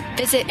Debbie,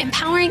 visit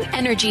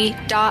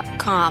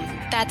empoweringenergy.com.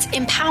 That's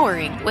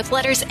empowering with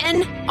letters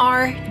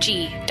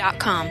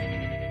NRG.com.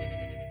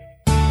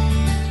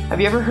 Have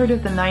you ever heard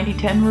of the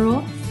 90-10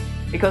 rule?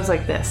 It goes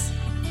like this.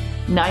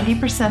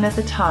 90% of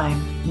the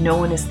time, no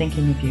one is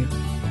thinking of you.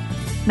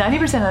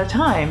 90% of the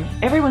time,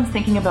 everyone's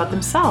thinking about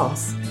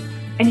themselves.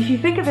 And if you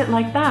think of it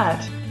like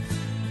that,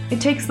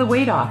 it takes the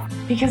weight off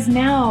because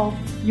now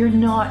you're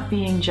not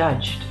being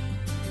judged.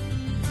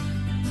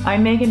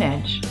 I'm Megan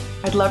Edge.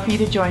 I'd love for you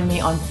to join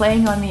me on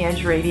Playing on the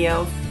Edge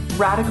Radio,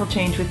 Radical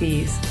Change with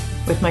Ease,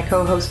 with my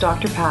co-host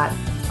Dr. Pat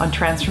on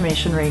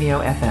Transformation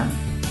Radio FM.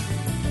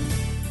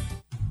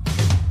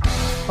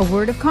 A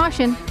word of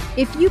caution.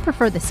 If you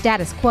prefer the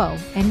status quo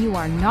and you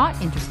are not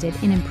interested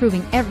in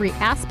improving every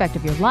aspect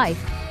of your life,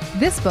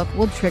 this book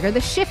will trigger the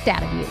shift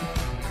out of you.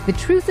 The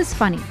Truth is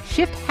Funny,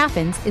 Shift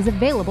Happens is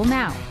available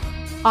now.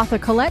 Author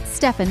Colette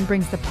Steffen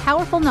brings the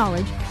powerful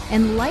knowledge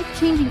and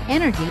life-changing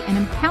energy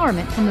and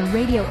empowerment from the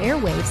radio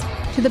airwaves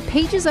to the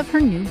pages of her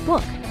new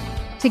book.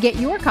 To get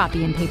your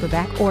copy in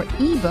paperback or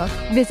ebook,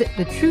 visit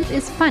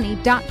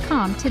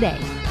thetruthisfunny.com today.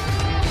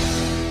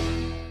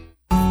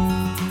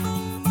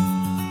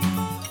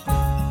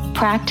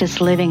 Practice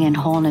living in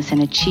wholeness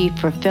and achieve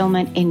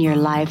fulfillment in your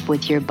life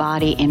with your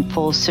body in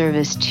full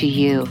service to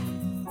you.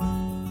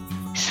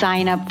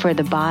 Sign up for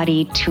the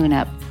Body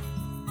Tune-Up.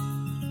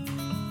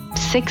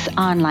 6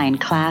 online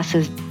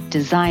classes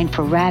designed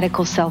for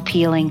radical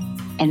self-healing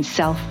and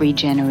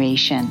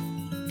self-regeneration.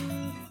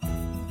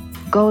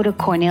 Go to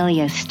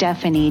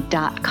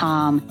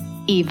CorneliaStephanie.com.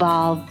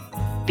 Evolve.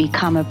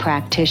 Become a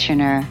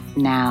practitioner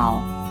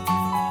now.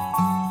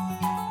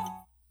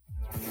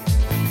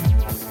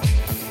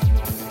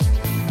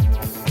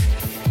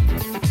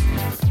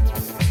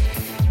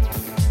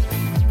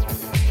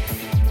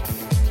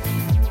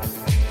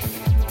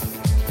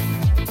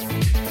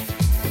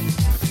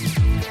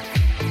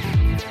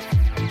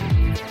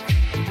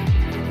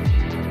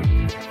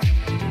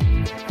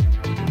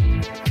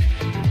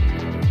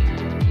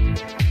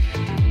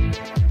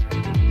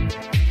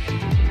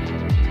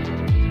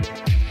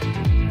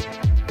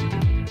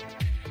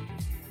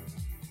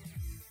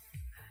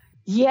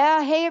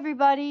 Yeah, hey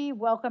everybody,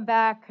 welcome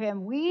back.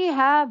 And we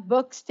have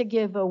books to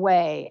give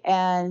away.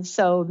 And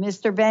so,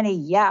 Mr.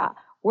 Benny,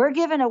 we're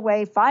giving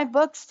away 5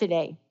 books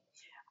today.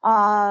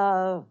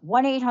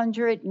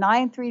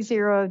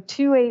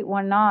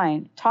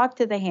 1-800-930-2819. Talk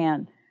to the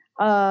Hand.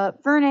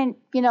 Vernon,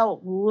 a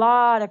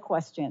lot of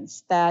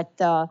questions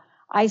that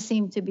I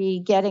seem to be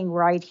getting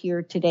right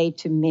here today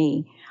to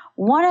me.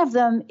 One of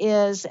them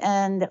is,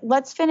 and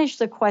let's finish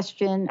the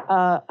question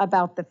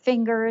about the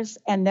fingers,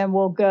 and then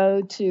we'll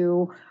go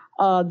to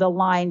the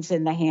lines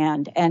in the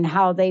hand and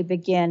how they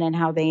begin and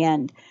how they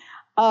end.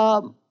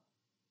 There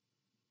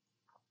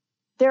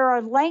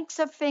are lengths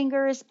of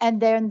fingers, and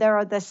then there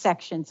are the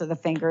sections of the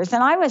fingers.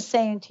 And I was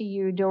saying to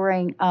you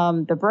during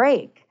the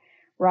break,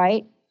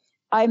 right?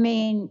 I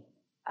mean,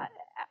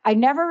 I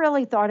never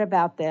really thought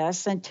about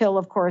this until,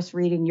 of course,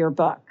 reading your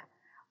book.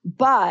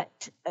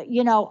 But,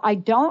 I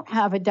don't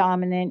have a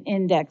dominant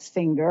index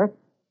finger.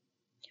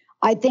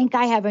 I think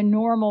I have a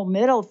normal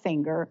middle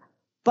finger.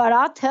 But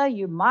I'll tell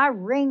you, my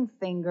ring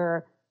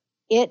finger,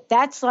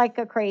 that's like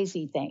a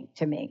crazy thing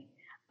to me.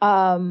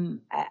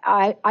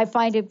 I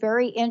find it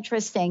very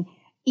interesting,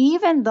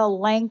 even the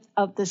length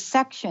of the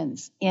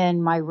sections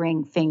in my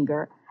ring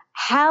finger.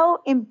 How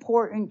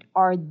important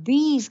are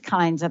these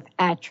kinds of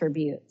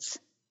attributes?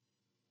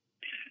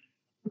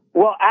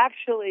 Well,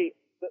 actually,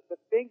 the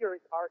fingers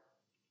are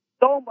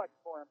so much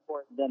more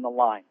important than the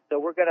line. So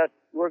we're gonna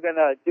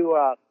do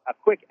a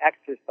quick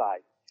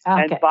exercise,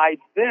 okay. And by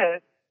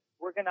this,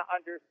 we're gonna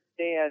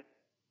understand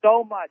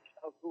so much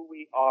of who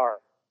we are.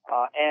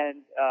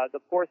 and the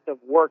course of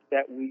work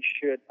that we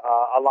should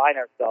align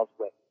ourselves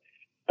with.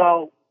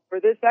 So for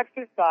this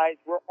exercise,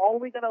 we're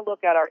only going to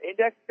look at our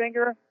index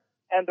finger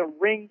and the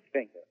ring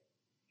finger.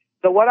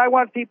 So what I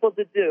want people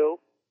to do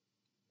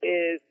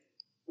is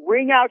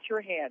wring out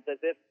your hands as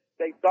if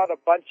they've got a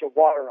bunch of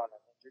water on them.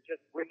 You're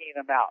just wringing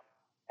them out,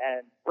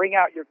 and bring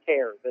out your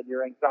cares and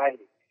your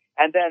anxiety.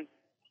 And then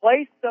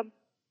place them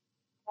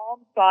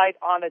palm side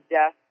on a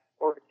desk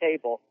or a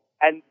table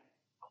and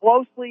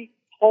closely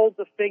hold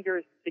the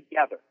fingers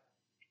together.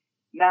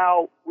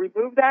 Now,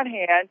 remove that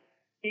hand,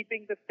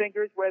 keeping the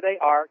fingers where they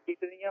are,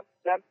 keeping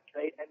them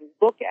straight, and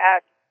look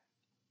at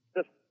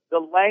the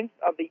length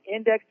of the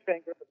index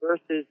finger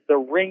versus the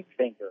ring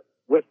finger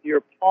with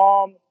your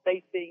palm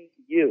facing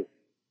you.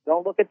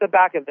 Don't look at the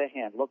back of the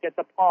hand. Look at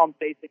the palm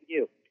facing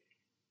you.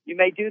 You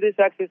may do this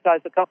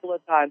exercise a couple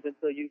of times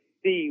until you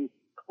see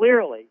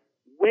clearly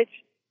which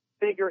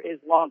finger is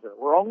longer.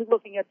 We're only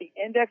looking at the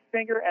index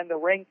finger and the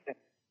ring finger.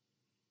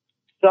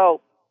 So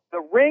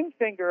the ring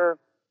finger,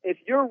 if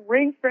your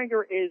ring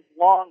finger is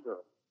longer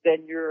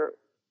than your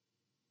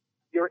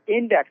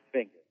index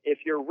finger, if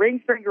your ring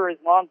finger is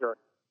longer,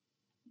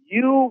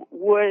 you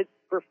would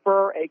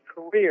prefer a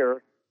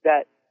career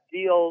that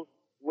deals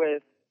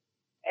with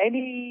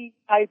any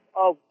type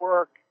of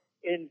work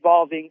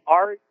involving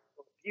art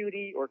or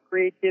beauty or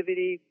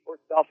creativity or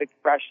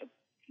self-expression.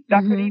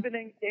 That could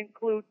even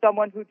include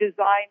someone who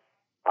designs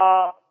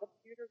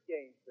computer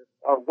games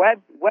or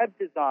web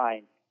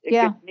design. It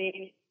could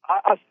mean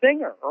a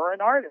singer or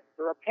an artist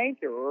or a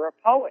painter or a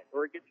poet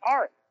or a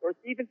guitarist or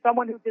even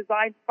someone who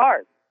designs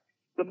cars.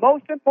 The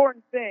most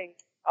important thing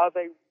of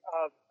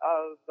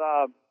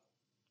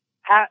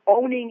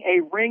owning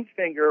a ring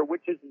finger,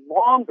 which is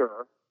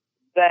longer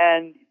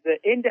than the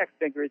index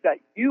finger, is that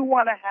you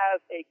want to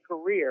have a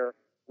career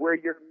where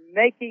you're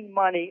making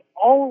money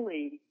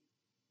only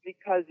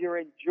because you're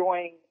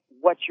enjoying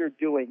what you're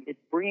doing. It's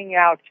bringing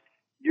out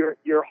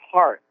your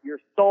heart, your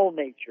soul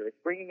nature. It's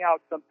bringing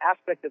out some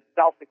aspect of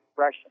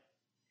self-expression.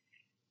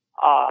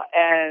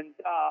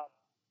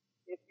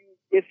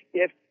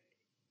 If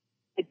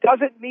it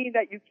doesn't mean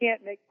that you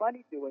can't make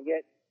money doing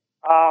it,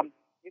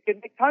 you can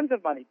make tons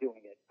of money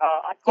doing it.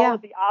 I call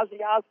it the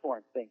Ozzy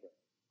Osbourne finger.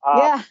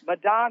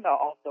 Madonna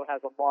also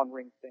has a long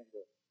ring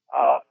finger.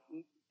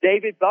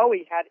 David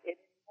Bowie had an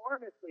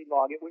enormously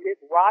long. It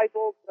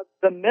rivaled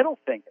the middle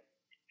finger.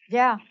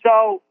 Yeah.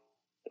 So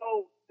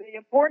the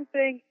important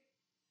thing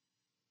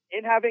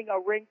in having a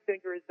ring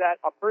finger is that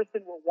a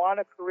person will want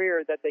a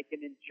career that they can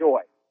enjoy,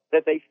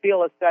 that they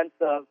feel a sense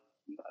of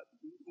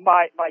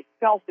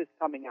myself is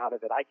coming out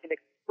of it. I can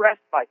express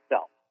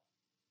myself.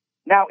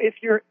 Now,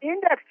 if your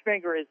index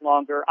finger is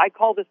longer, I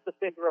call this the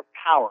finger of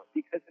power,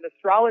 because in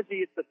astrology,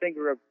 it's the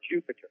finger of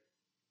Jupiter.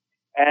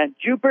 And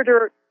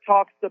Jupiter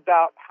talks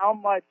about how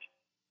much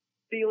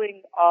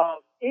feeling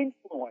of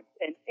influence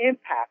and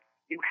impact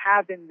you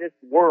have in this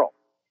world.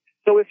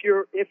 So if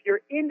your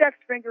index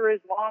finger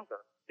is longer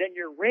than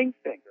your ring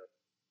finger,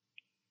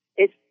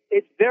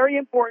 it's very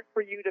important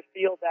for you to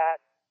feel that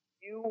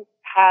you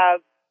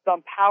have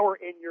some power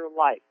in your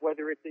life,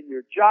 whether it's in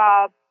your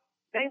job,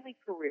 mainly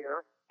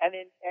career, and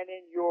in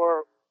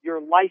your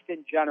life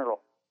in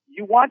general.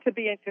 You want to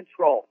be in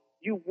control.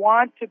 You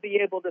want to be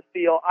able to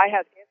feel I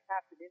have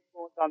impact and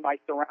influence on my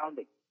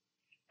surroundings.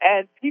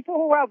 And people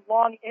who have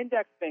long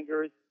index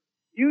fingers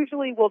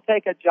usually will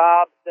take a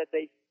job that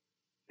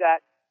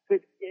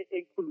could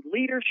include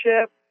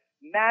leadership,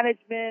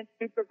 management,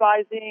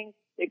 supervising.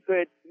 It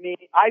could mean,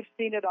 I've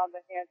seen it on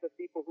the hands of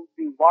people who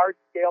do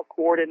large-scale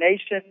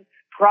coordination,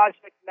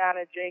 project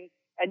managing,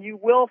 and you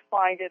will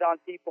find it on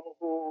people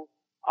who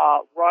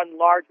run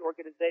large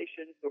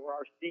organizations or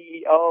are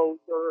CEOs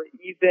or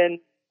even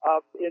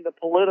in the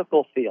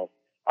political field.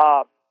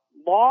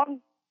 Long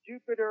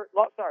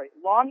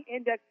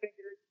index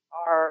fingers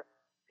are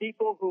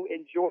people who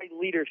enjoy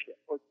leadership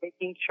or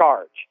taking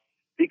charge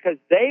because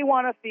they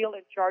want to feel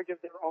in charge of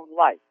their own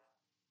life.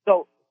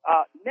 So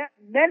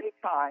many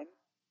times,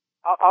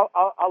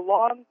 a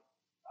long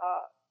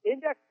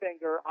index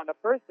finger on a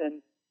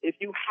person, if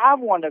you have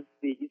one of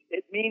these,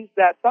 it means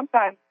that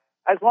sometimes,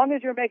 as long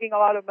as you're making a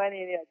lot of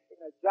money in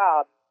a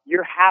job,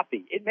 you're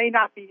happy. It may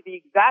not be the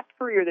exact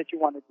career that you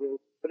want to do,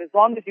 but as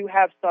long as you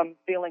have some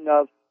feeling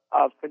of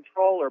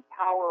control or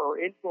power or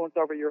influence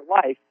over your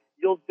life,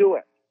 you'll do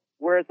it.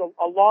 Whereas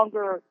a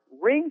longer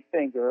ring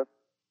finger,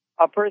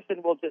 a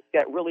person will just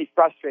get really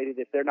frustrated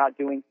if they're not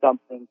doing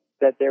something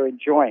that they're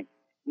enjoying.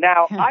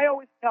 Now, I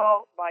always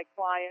tell my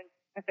clients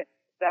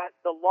that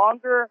the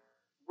longer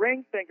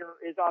ring finger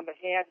is on the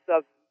hands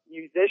of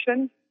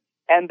musicians,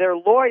 and their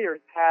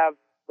lawyers have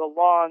the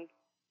long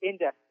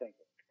index finger.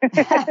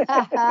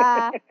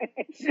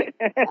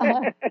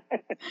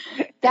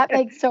 That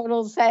makes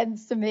total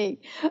sense to me.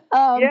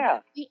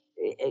 Yeah,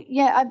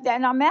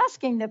 and I'm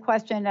asking the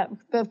question.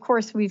 Of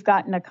course, we've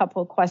gotten a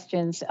couple of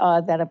questions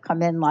that have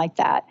come in like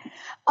that.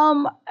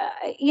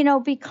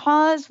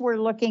 Because we're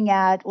looking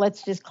at,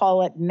 let's just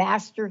call it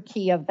master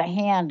key of the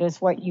hand, is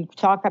what you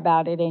talk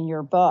about it in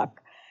your book.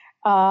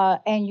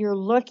 And you're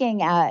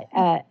looking at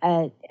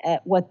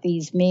at what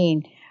these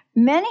mean.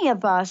 Many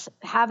of us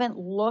haven't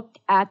looked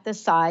at the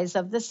size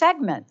of the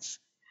segments.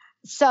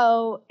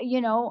 So,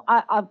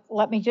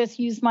 let me just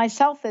use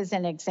myself as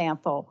an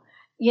example.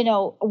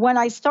 When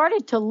I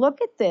started to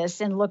look at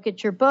this and look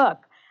at your book,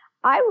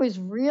 I was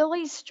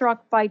really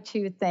struck by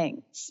two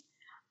things.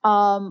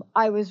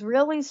 I was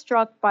really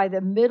struck by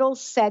the middle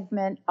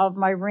segment of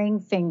my ring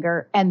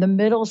finger and the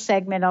middle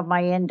segment of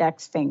my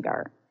index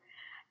finger.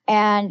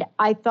 And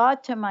I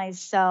thought to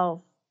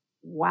myself,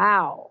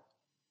 wow,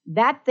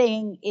 that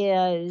thing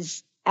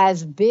is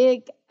as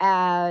big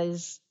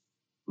as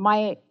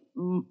my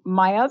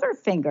other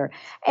finger.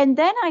 And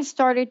then I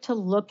started to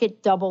look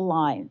at double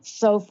lines.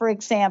 So, for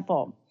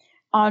example,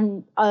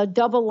 on a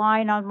double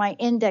line on my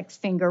index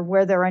finger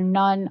where there are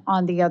none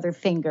on the other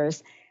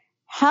fingers,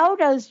 how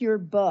does your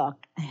book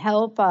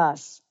help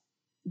us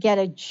get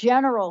a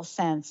general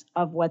sense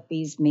of what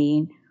these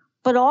mean,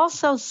 but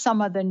also some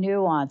of the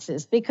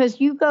nuances? Because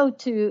you go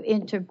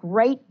into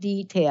great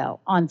detail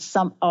on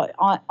some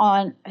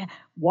on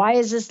why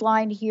is this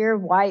line here,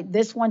 why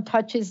this one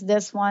touches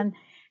this one,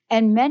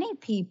 and many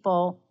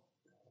people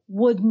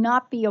would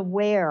not be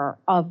aware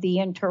of the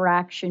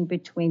interaction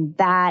between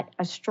that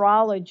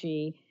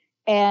astrology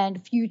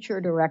and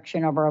future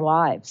direction of our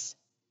lives.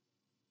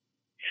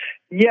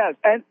 Yes,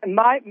 and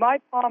my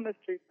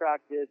palmistry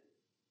practice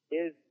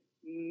is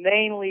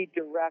mainly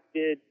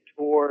directed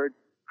toward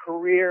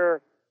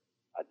career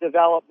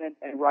development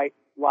and right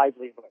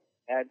livelihood.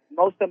 And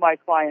most of my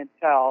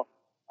clientele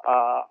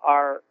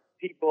are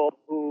people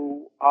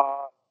who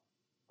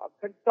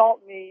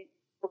consult me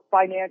for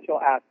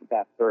financial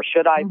aspects, or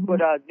should I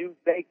put a new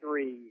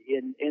bakery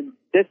in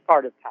this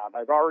part of town?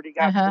 I've already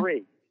got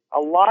 3. A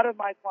lot of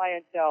my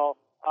clientele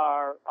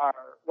are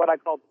what I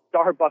call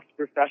Starbucks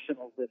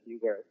professionals, if you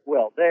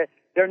will.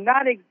 They're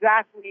not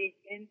exactly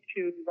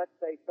into, let's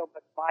say, so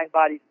much mind,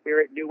 body,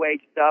 spirit, new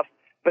age stuff,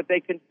 but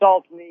they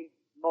consult me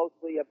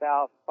mostly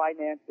about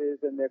finances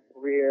and their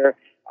career,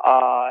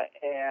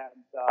 and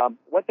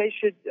what they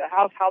should,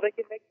 how they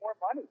can make more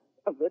money,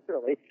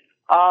 literally.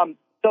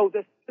 So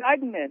the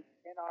segment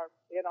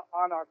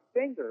on our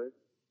fingers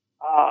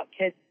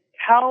can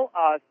tell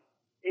us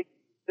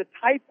the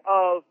type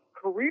of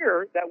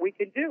career that we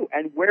can do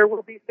and where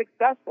we'll be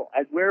successful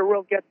and where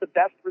we'll get the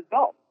best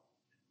results.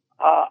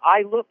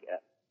 I look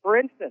at, for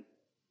instance,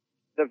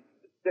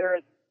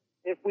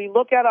 if we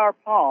look at our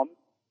palms,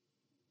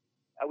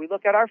 we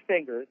look at our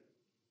fingers,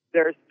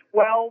 there's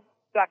 12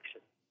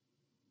 sections.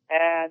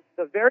 And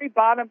the very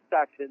bottom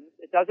sections,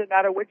 it doesn't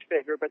matter which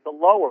finger, but the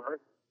lower,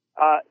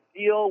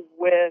 deal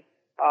with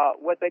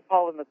what they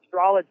call in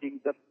astrology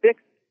the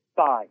fixed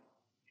signs.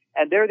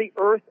 And they're the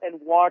earth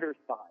and water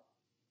signs.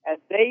 And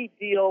they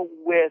deal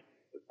with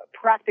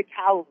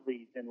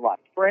practicalities in life.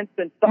 For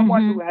instance,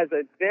 someone who has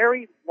a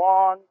very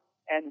long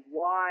and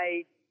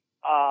wide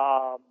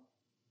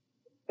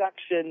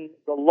section,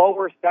 the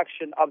lower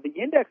section of the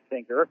index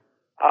finger,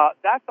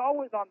 that's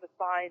always on the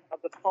sign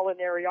of the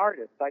culinary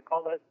artist. I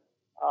call it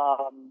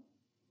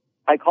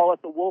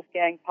the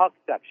Wolfgang Puck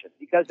section,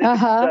 because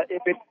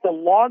if it's the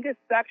longest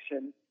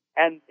section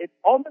and it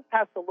almost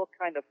has to look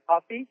kind of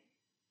puffy,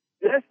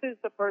 this is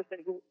the person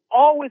who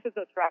always is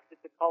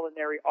attracted to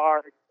culinary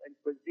arts and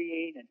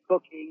cuisine and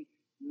cooking.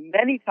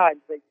 Many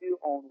times they do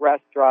own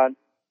restaurants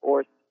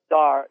or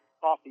star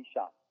coffee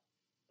shops.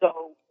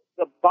 So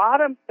the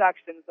bottom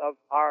sections of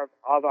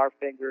our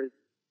fingers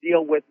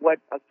deal with what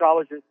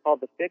astrologers call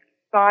the fixed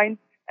signs,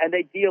 and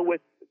they deal with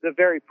the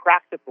very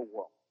practical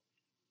world.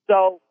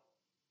 So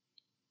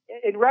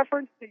in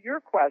reference to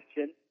your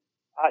question,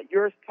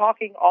 you're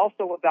talking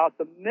also about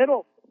the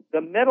middle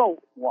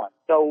one.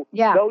 So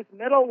those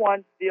middle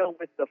ones deal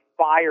with the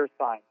fire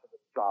signs of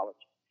astrology.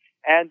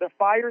 And the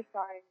fire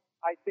signs,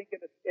 I think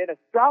in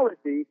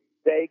astrology,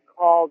 they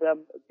call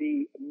them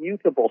the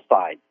mutable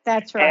signs.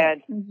 That's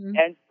right.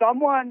 And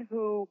someone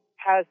who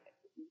has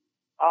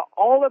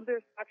all of their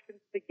sections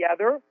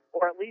together,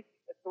 or at least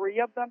 3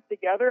 of them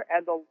together,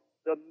 and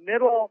the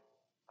middle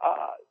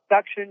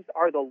sections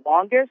are the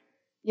longest.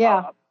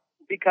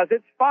 Because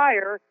it's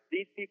fire,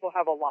 these people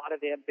have a lot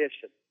of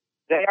ambition.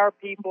 They are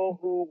people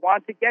who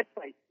want to get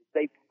places.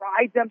 They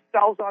pride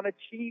themselves on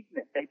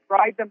achievement. They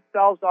pride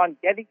themselves on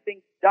getting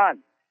things done.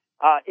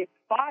 It's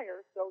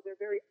fire, so they're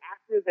very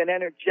active and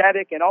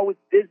energetic and always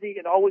busy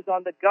and always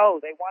on the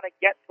go. They want to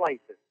get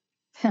places.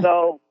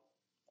 So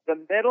the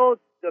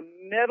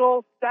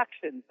middle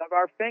sections of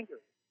our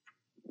fingers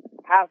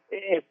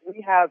if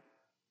we have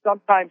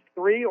sometimes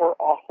 3 or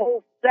a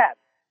whole set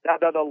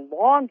that are the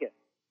longest,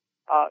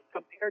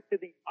 compared to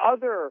the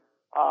other,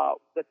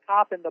 the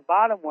top and the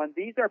bottom one,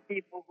 these are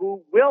people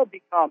who will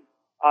become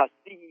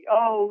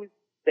CEOs.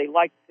 They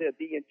like to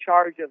be in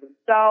charge of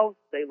themselves.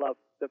 They love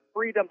the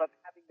freedom of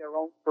having their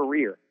own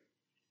career.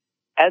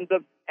 And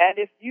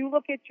if you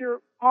look at your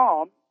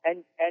palm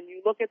and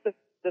you look at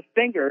the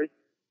fingers,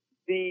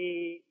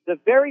 the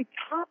very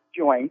top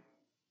joint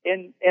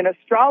in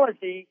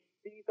astrology,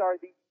 these are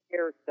the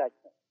air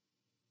segments.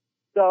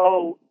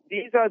 So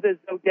these are the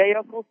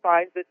zodiacal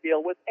signs that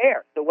deal with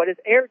air. So what does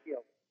air deal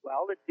with?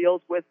 Well, it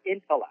deals with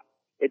intellect.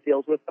 It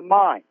deals with the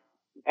mind.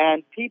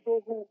 And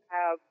people who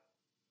have,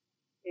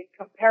 in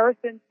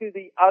comparison to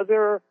the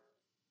other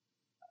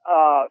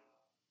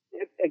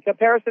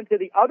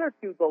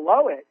two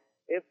below it,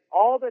 if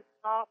all the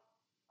top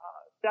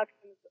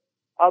sections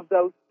of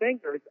those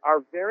fingers are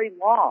very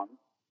long,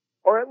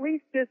 or at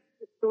least just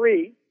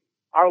 3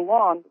 are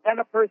long, then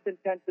a person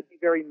tends to be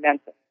very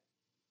mental.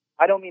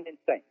 I don't mean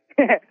insane.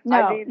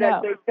 I mean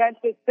that they tend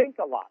to think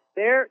a lot.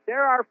 There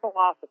are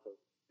philosophers.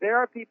 There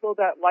are people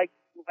that like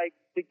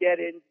to get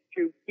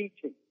into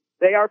teaching.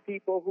 They are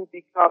people who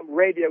become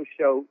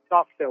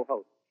talk show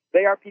hosts.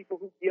 They are people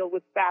who deal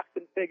with facts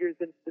and figures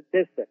and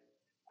statistics.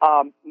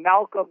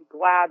 Malcolm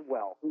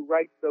Gladwell, who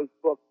writes those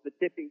books, The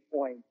Tipping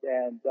Point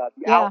and The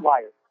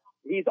Outliers,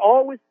 he's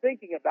always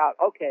thinking about,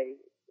 okay,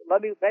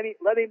 let me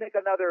make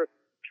another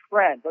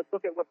trend. Let's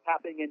look at what's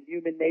happening in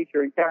human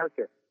nature and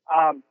character.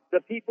 The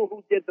people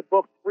who did the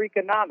book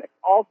Freakonomics,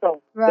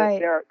 also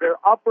their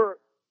upper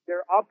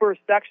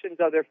sections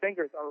of their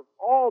fingers are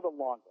all the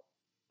longest.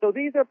 So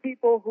these are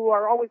people who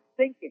are always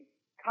thinking,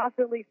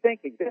 constantly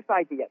thinking, this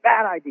idea,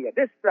 that idea,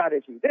 this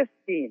strategy, this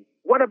scheme.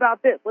 What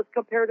about this? Let's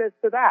compare this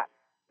to that.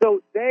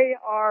 So they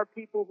are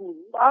people who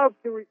love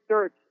to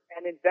research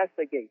and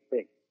investigate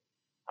things.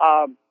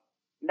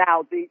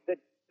 Now,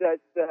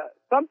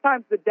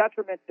 sometimes the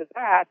detriment to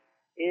that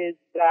is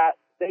that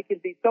they can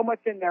be so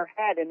much in their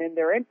head and in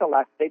their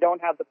intellect, they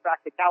don't have the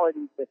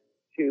practicality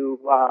to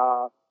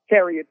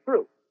carry it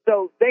through.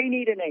 So they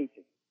need an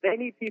agent. They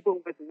need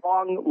people with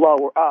longer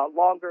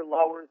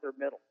lowers or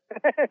middle.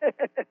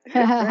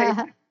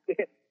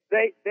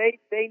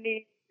 they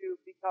need to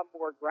become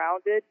more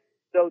grounded.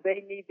 So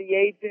they need the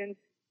agent.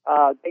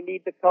 They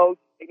need the coach.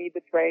 They need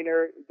the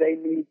trainer. They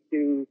need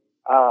to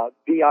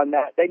be on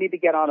that. They need to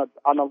get on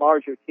a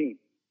larger team.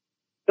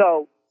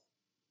 So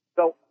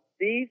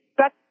these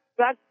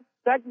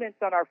segments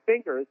on our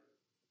fingers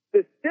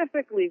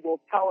specifically will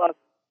tell us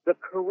the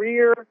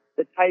career,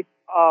 the type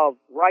of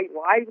right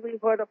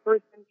livelihood a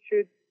person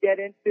should get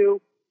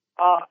into,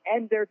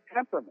 and their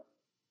temperament.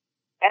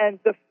 And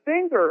the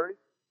fingers,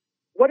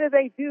 what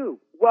do?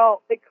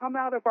 Well, they come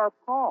out of our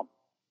palm.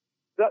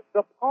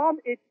 The palm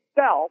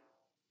itself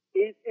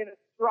is, in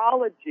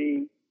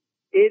astrology,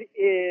 it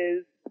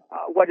is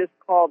what is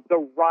called the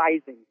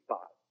rising sign.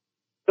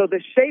 So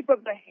the shape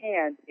of the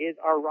hand is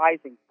our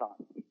rising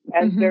sign.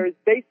 And there's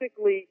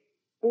basically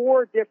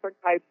 4 different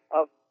types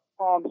of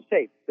palm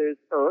shapes. There's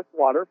earth,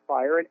 water,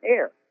 fire, and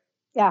air.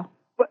 Yeah.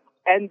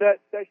 And the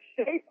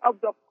shape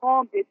of the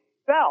palm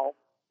itself,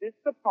 just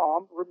the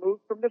palm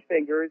removed from the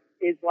fingers,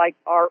 is like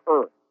our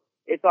earth.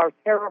 It's our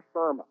terra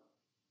firma.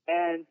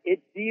 And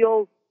it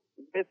deals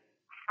with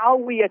how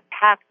we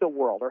attack the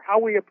world or how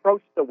we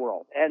approach the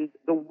world and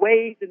the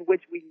ways in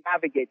which we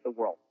navigate the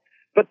world.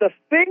 But the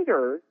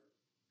fingers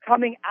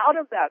coming out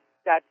of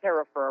that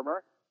terra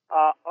firma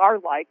are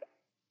like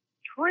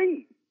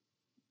trees.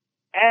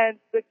 And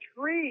the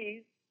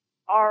trees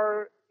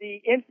are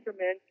the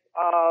instrument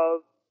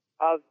of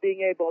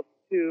being able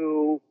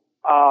to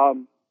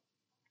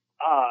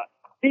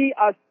see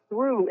us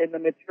through in the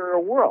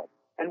material world.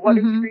 And what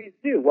do trees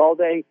do? Well,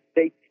 they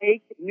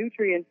take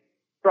nutrients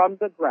from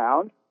the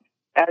ground,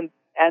 and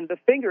the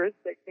fingers,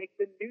 they take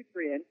the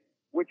nutrients,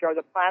 which are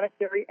the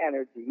planetary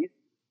energies,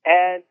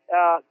 and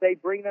they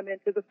bring them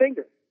into the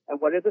fingers. And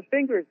what do the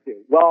fingers do?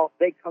 Well,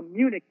 they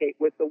communicate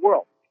with the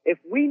world. If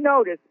we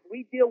notice,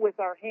 we deal with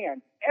our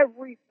hands.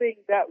 Everything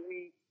that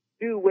we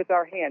do with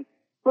our hands,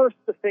 first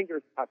the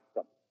fingers touch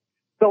them.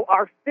 So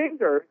our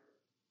fingers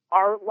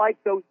are like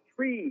those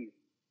trees,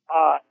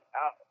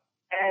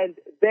 and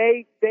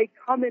they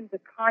come into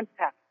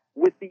contact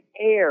with the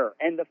air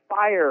and the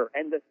fire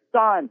and the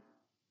sun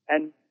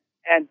and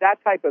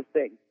that type of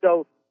thing.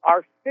 So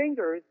our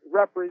fingers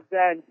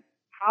represent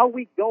how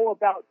we go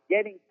about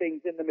getting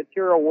things in the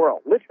material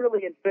world,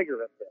 literally and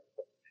figuratively.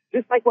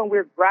 Just like when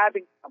we're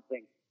grabbing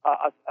something,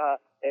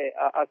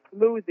 a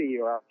smoothie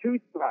or a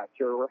toothbrush,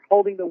 or we're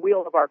holding the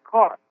wheel of our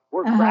car,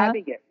 we're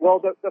grabbing it. Well,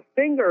 the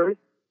fingers,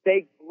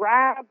 they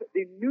grab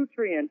the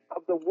nutrients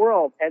of the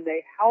world and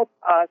they help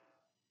us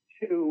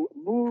to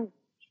move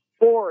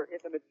forward in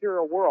the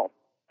material world.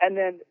 And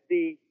then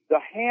the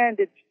hand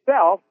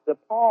itself, the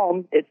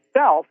palm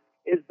itself,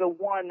 is the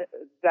one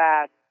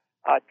that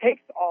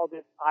takes all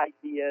these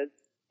ideas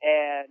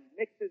and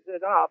mixes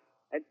it up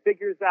and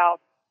figures out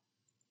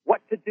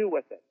what to do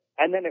with it.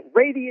 And then it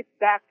radiates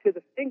back to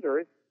the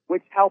fingers,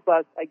 which help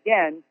us,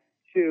 again,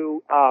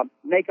 to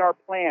make our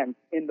plans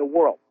in the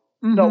world.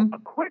 So a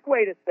quick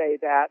way to say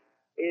that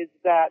is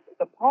that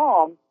the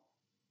palm,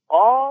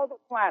 all the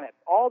planets,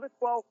 all the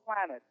 12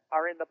 planets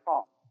are in the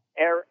palm.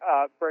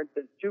 For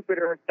instance,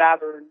 Jupiter,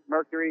 Saturn,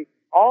 Mercury,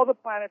 all the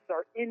planets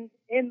are in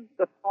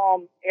the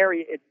palm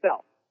area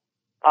itself.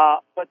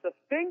 But the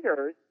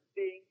fingers,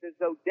 being the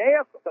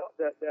zodiacal,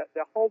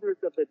 the holders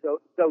of the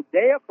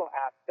zodiacal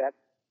aspect,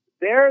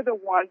 they're the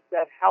ones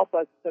that help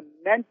us to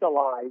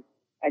mentalize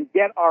and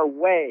get our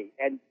way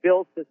and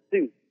build to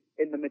suit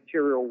in the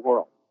material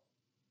world.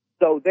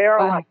 So they're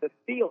like the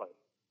feelers.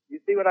 You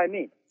see what I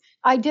mean?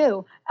 I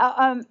do.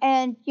 And,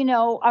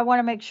 I want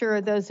to make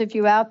sure those of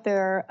you out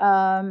there,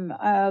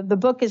 the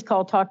book is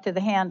called Talk to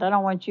the Hand. I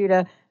don't want you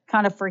to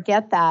kind of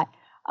forget that.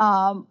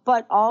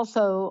 But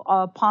also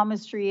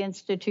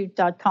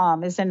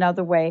palmistryinstitute.com is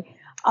another way.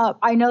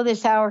 I know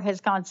this hour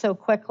has gone so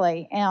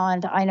quickly,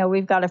 and I know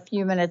we've got a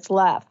few minutes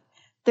left.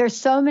 There's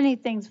so many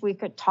things we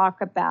could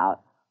talk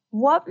about.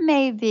 What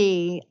may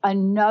be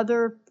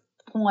another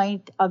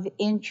point of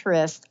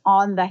interest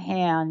on the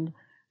hand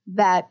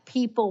that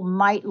people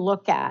might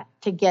look at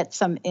to get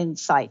some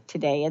insight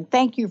today? And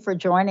thank you for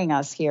joining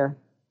us here.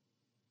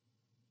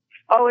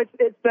 Oh,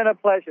 it's been a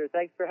pleasure.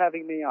 Thanks for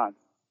having me on.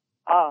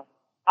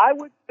 I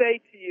would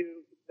say to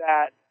you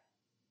that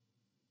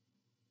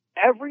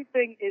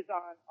everything is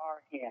on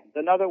our hands.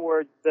 In other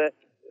words,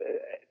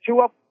 to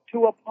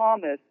a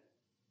palmist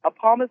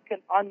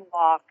can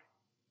unlock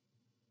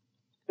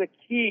the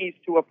keys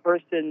to a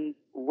person's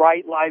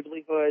right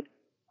livelihood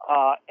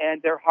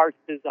and their heart's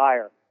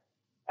desire.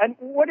 And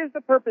what is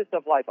the purpose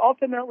of life?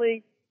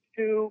 Ultimately,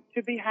 to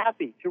be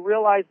happy, to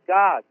realize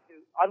God, to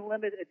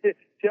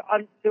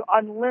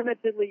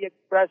unlimitedly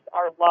express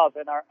our love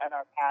and our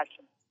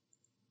passion.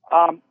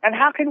 And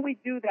how can we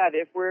do that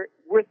if we're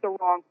with the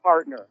wrong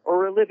partner, or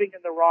we're living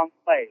in the wrong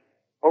place,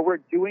 or we're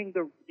doing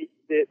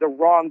the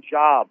wrong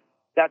job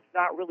that's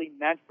not really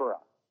meant for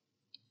us?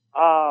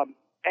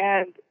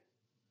 And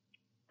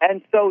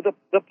so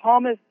the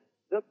palmist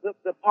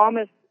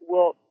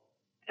will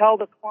tell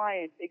the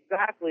client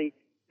exactly,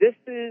 this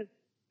is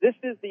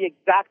the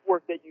exact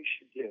work that you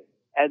should do,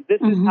 and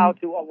this is how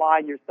to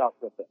align yourself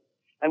with it.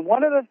 And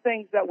one of the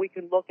things that we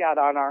can look at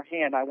on our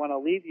hand, I want to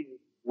leave you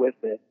with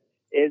this,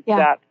 is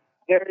that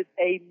there is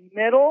a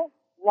middle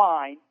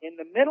line in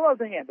the middle of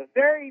the hand, the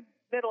very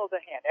middle of the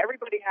hand.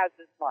 Everybody has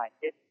this line.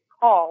 It's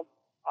called,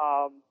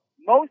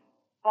 most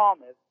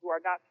palmists who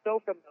are not so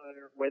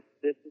familiar with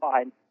this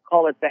line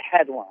call it the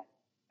headline.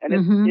 And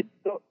it's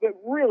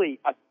really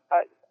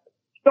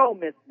so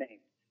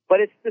misnamed. But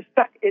it's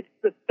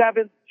the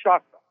seventh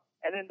chakra.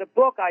 And in the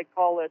book, I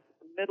call it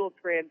the middle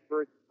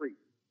transverse crease.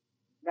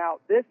 Now,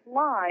 this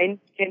line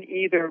can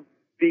either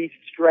be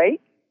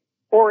straight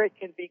or it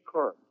can be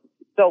curved.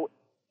 So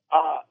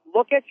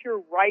look at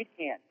your right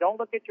hand. Don't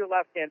look at your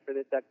left hand for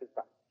this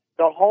exercise.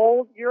 So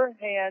hold your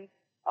hand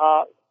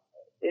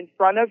in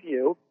front of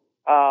you,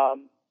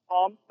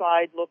 palm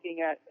side,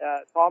 looking at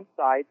palm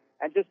side,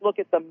 and just look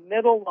at the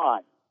middle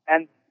line.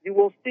 And you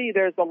will see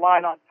there's a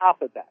line on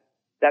top of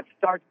that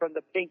starts from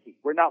the pinky.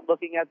 We're not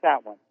looking at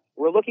that one.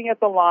 We're looking at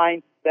the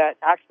line that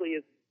actually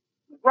is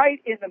right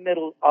in the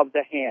middle of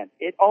the hand.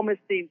 It almost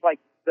seems like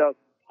the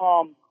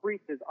palm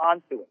creases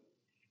onto it.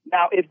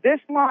 Now, if this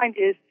line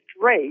is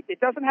straight, it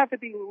doesn't have to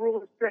be rule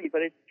of straight,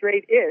 but it's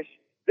straight-ish.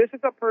 This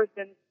is a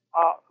person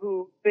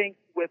who thinks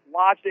with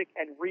logic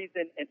and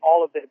reason in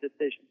all of their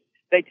decisions.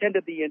 They tend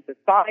to be into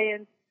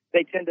science.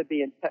 They tend to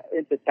be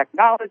into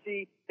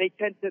technology. They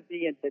tend to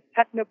be into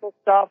technical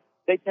stuff.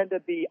 They tend to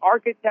be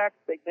architects.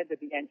 They tend to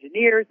be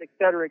engineers, et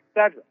cetera, et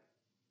cetera.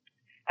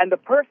 And the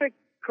perfect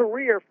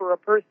career for a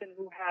person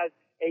who has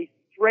a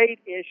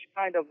straight-ish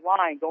kind of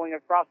line going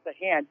across the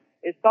hand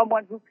is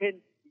someone who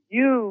can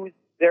use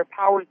their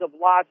powers of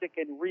logic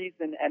and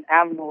reason and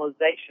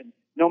analyzation,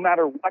 no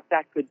matter what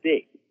that could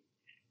be.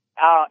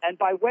 And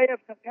by way of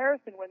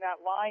comparison, when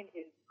that line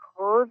is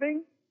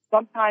curving,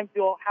 sometimes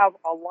you'll have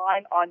a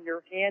line on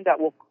your hand that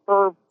will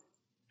curve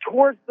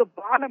towards the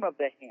bottom of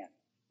the hand.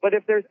 But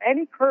if there's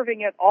any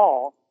curving at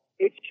all,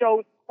 it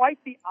shows quite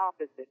the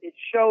opposite. It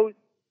shows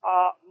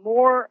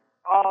more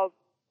of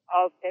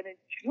an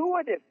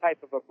intuitive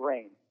type of a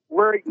brain,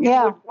 where you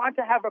would want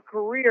to have a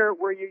career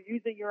where you're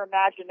using your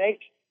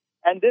imagination.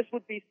 And this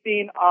would be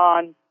seen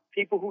on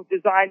people who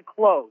design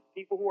clothes,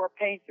 people who are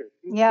painters,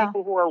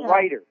 people who are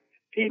writers,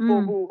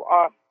 people who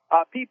are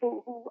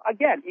people who,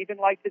 again, even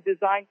like to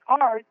design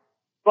cars,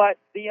 but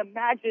the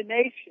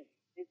imagination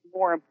is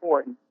more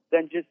important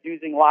than just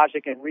using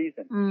logic and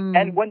reason.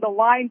 And when the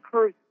line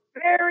curves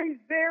very,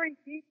 very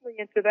deeply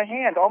into the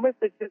hand, almost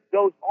it just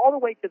goes all the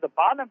way to the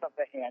bottom of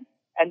the hand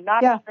and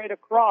not straight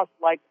across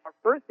like our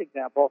first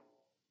example,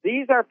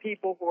 these are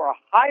people who are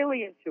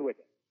highly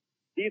intuitive.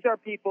 These are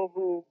people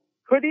who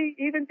could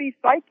even be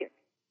psychic,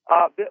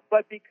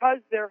 but because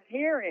they're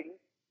hearing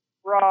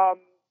from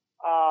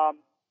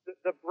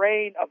the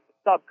brain of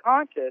the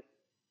subconscious,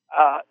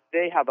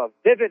 they have a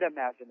vivid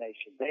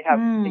imagination. They have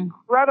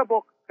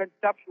incredible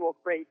conceptual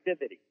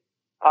creativity.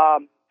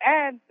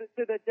 And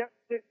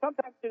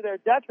sometimes to their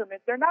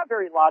detriment, they're not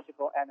very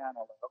logical and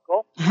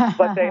analytical,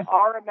 but they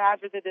are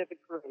imaginative and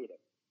creative.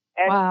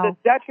 And the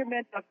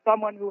detriment of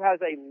someone who has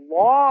a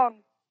long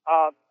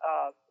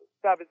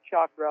seventh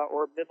chakra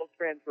or middle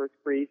transverse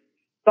crease,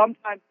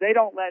 sometimes they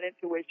don't let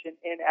intuition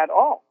in at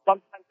all.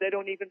 Sometimes they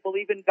don't even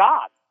believe in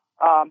God.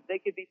 They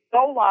can be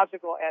so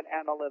logical and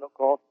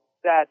analytical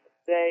that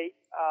they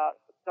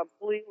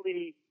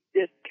completely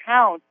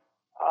discount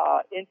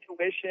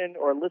intuition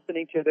or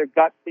listening to their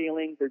gut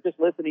feelings or just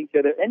listening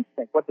to their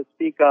instinct, what to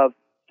speak of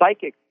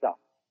psychic stuff.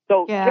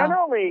 So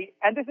generally,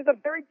 and this is a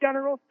very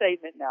general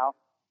statement now,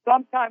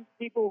 sometimes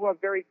people who have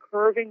very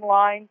curving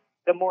lines,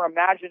 the more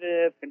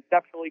imaginative,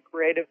 conceptually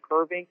creative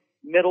curving,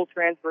 middle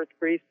transverse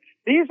crease,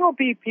 these will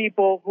be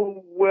people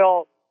who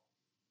will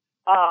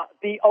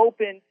be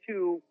open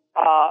to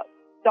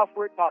stuff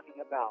we're talking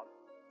about.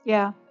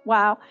 Yeah.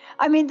 Wow.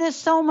 I mean, there's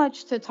so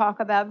much to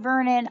talk about.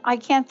 Vernon, I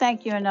can't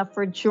thank you enough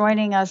for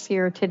joining us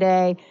here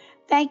today.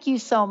 Thank you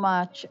so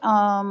much.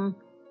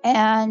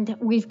 And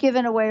we've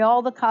given away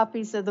all the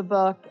copies of the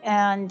book.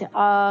 And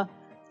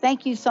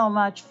thank you so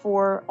much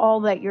for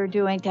all that you're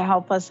doing to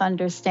help us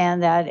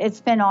understand that. It's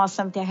been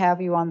awesome to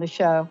have you on the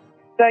show.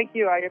 Thank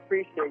you. I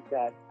appreciate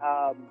that.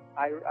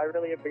 I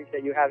really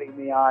appreciate you having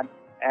me on.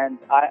 And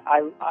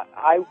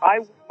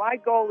my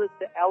goal is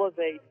to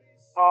elevate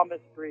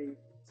palmistry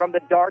from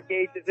the dark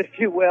ages, if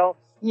you will,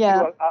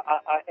 to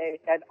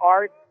an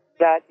art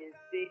that is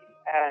seen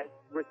as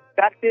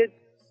respected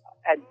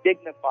and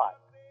dignified.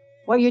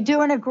 Well, you're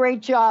doing a great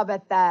job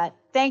at that.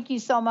 Thank you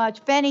so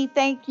much. Benny,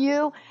 thank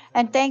you.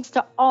 And thanks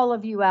to all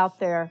of you out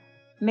there.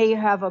 May you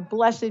have a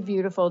blessed,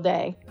 beautiful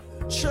day.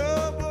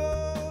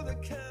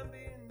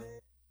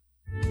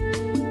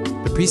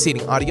 The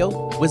preceding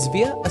audio was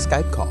via a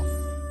Skype call.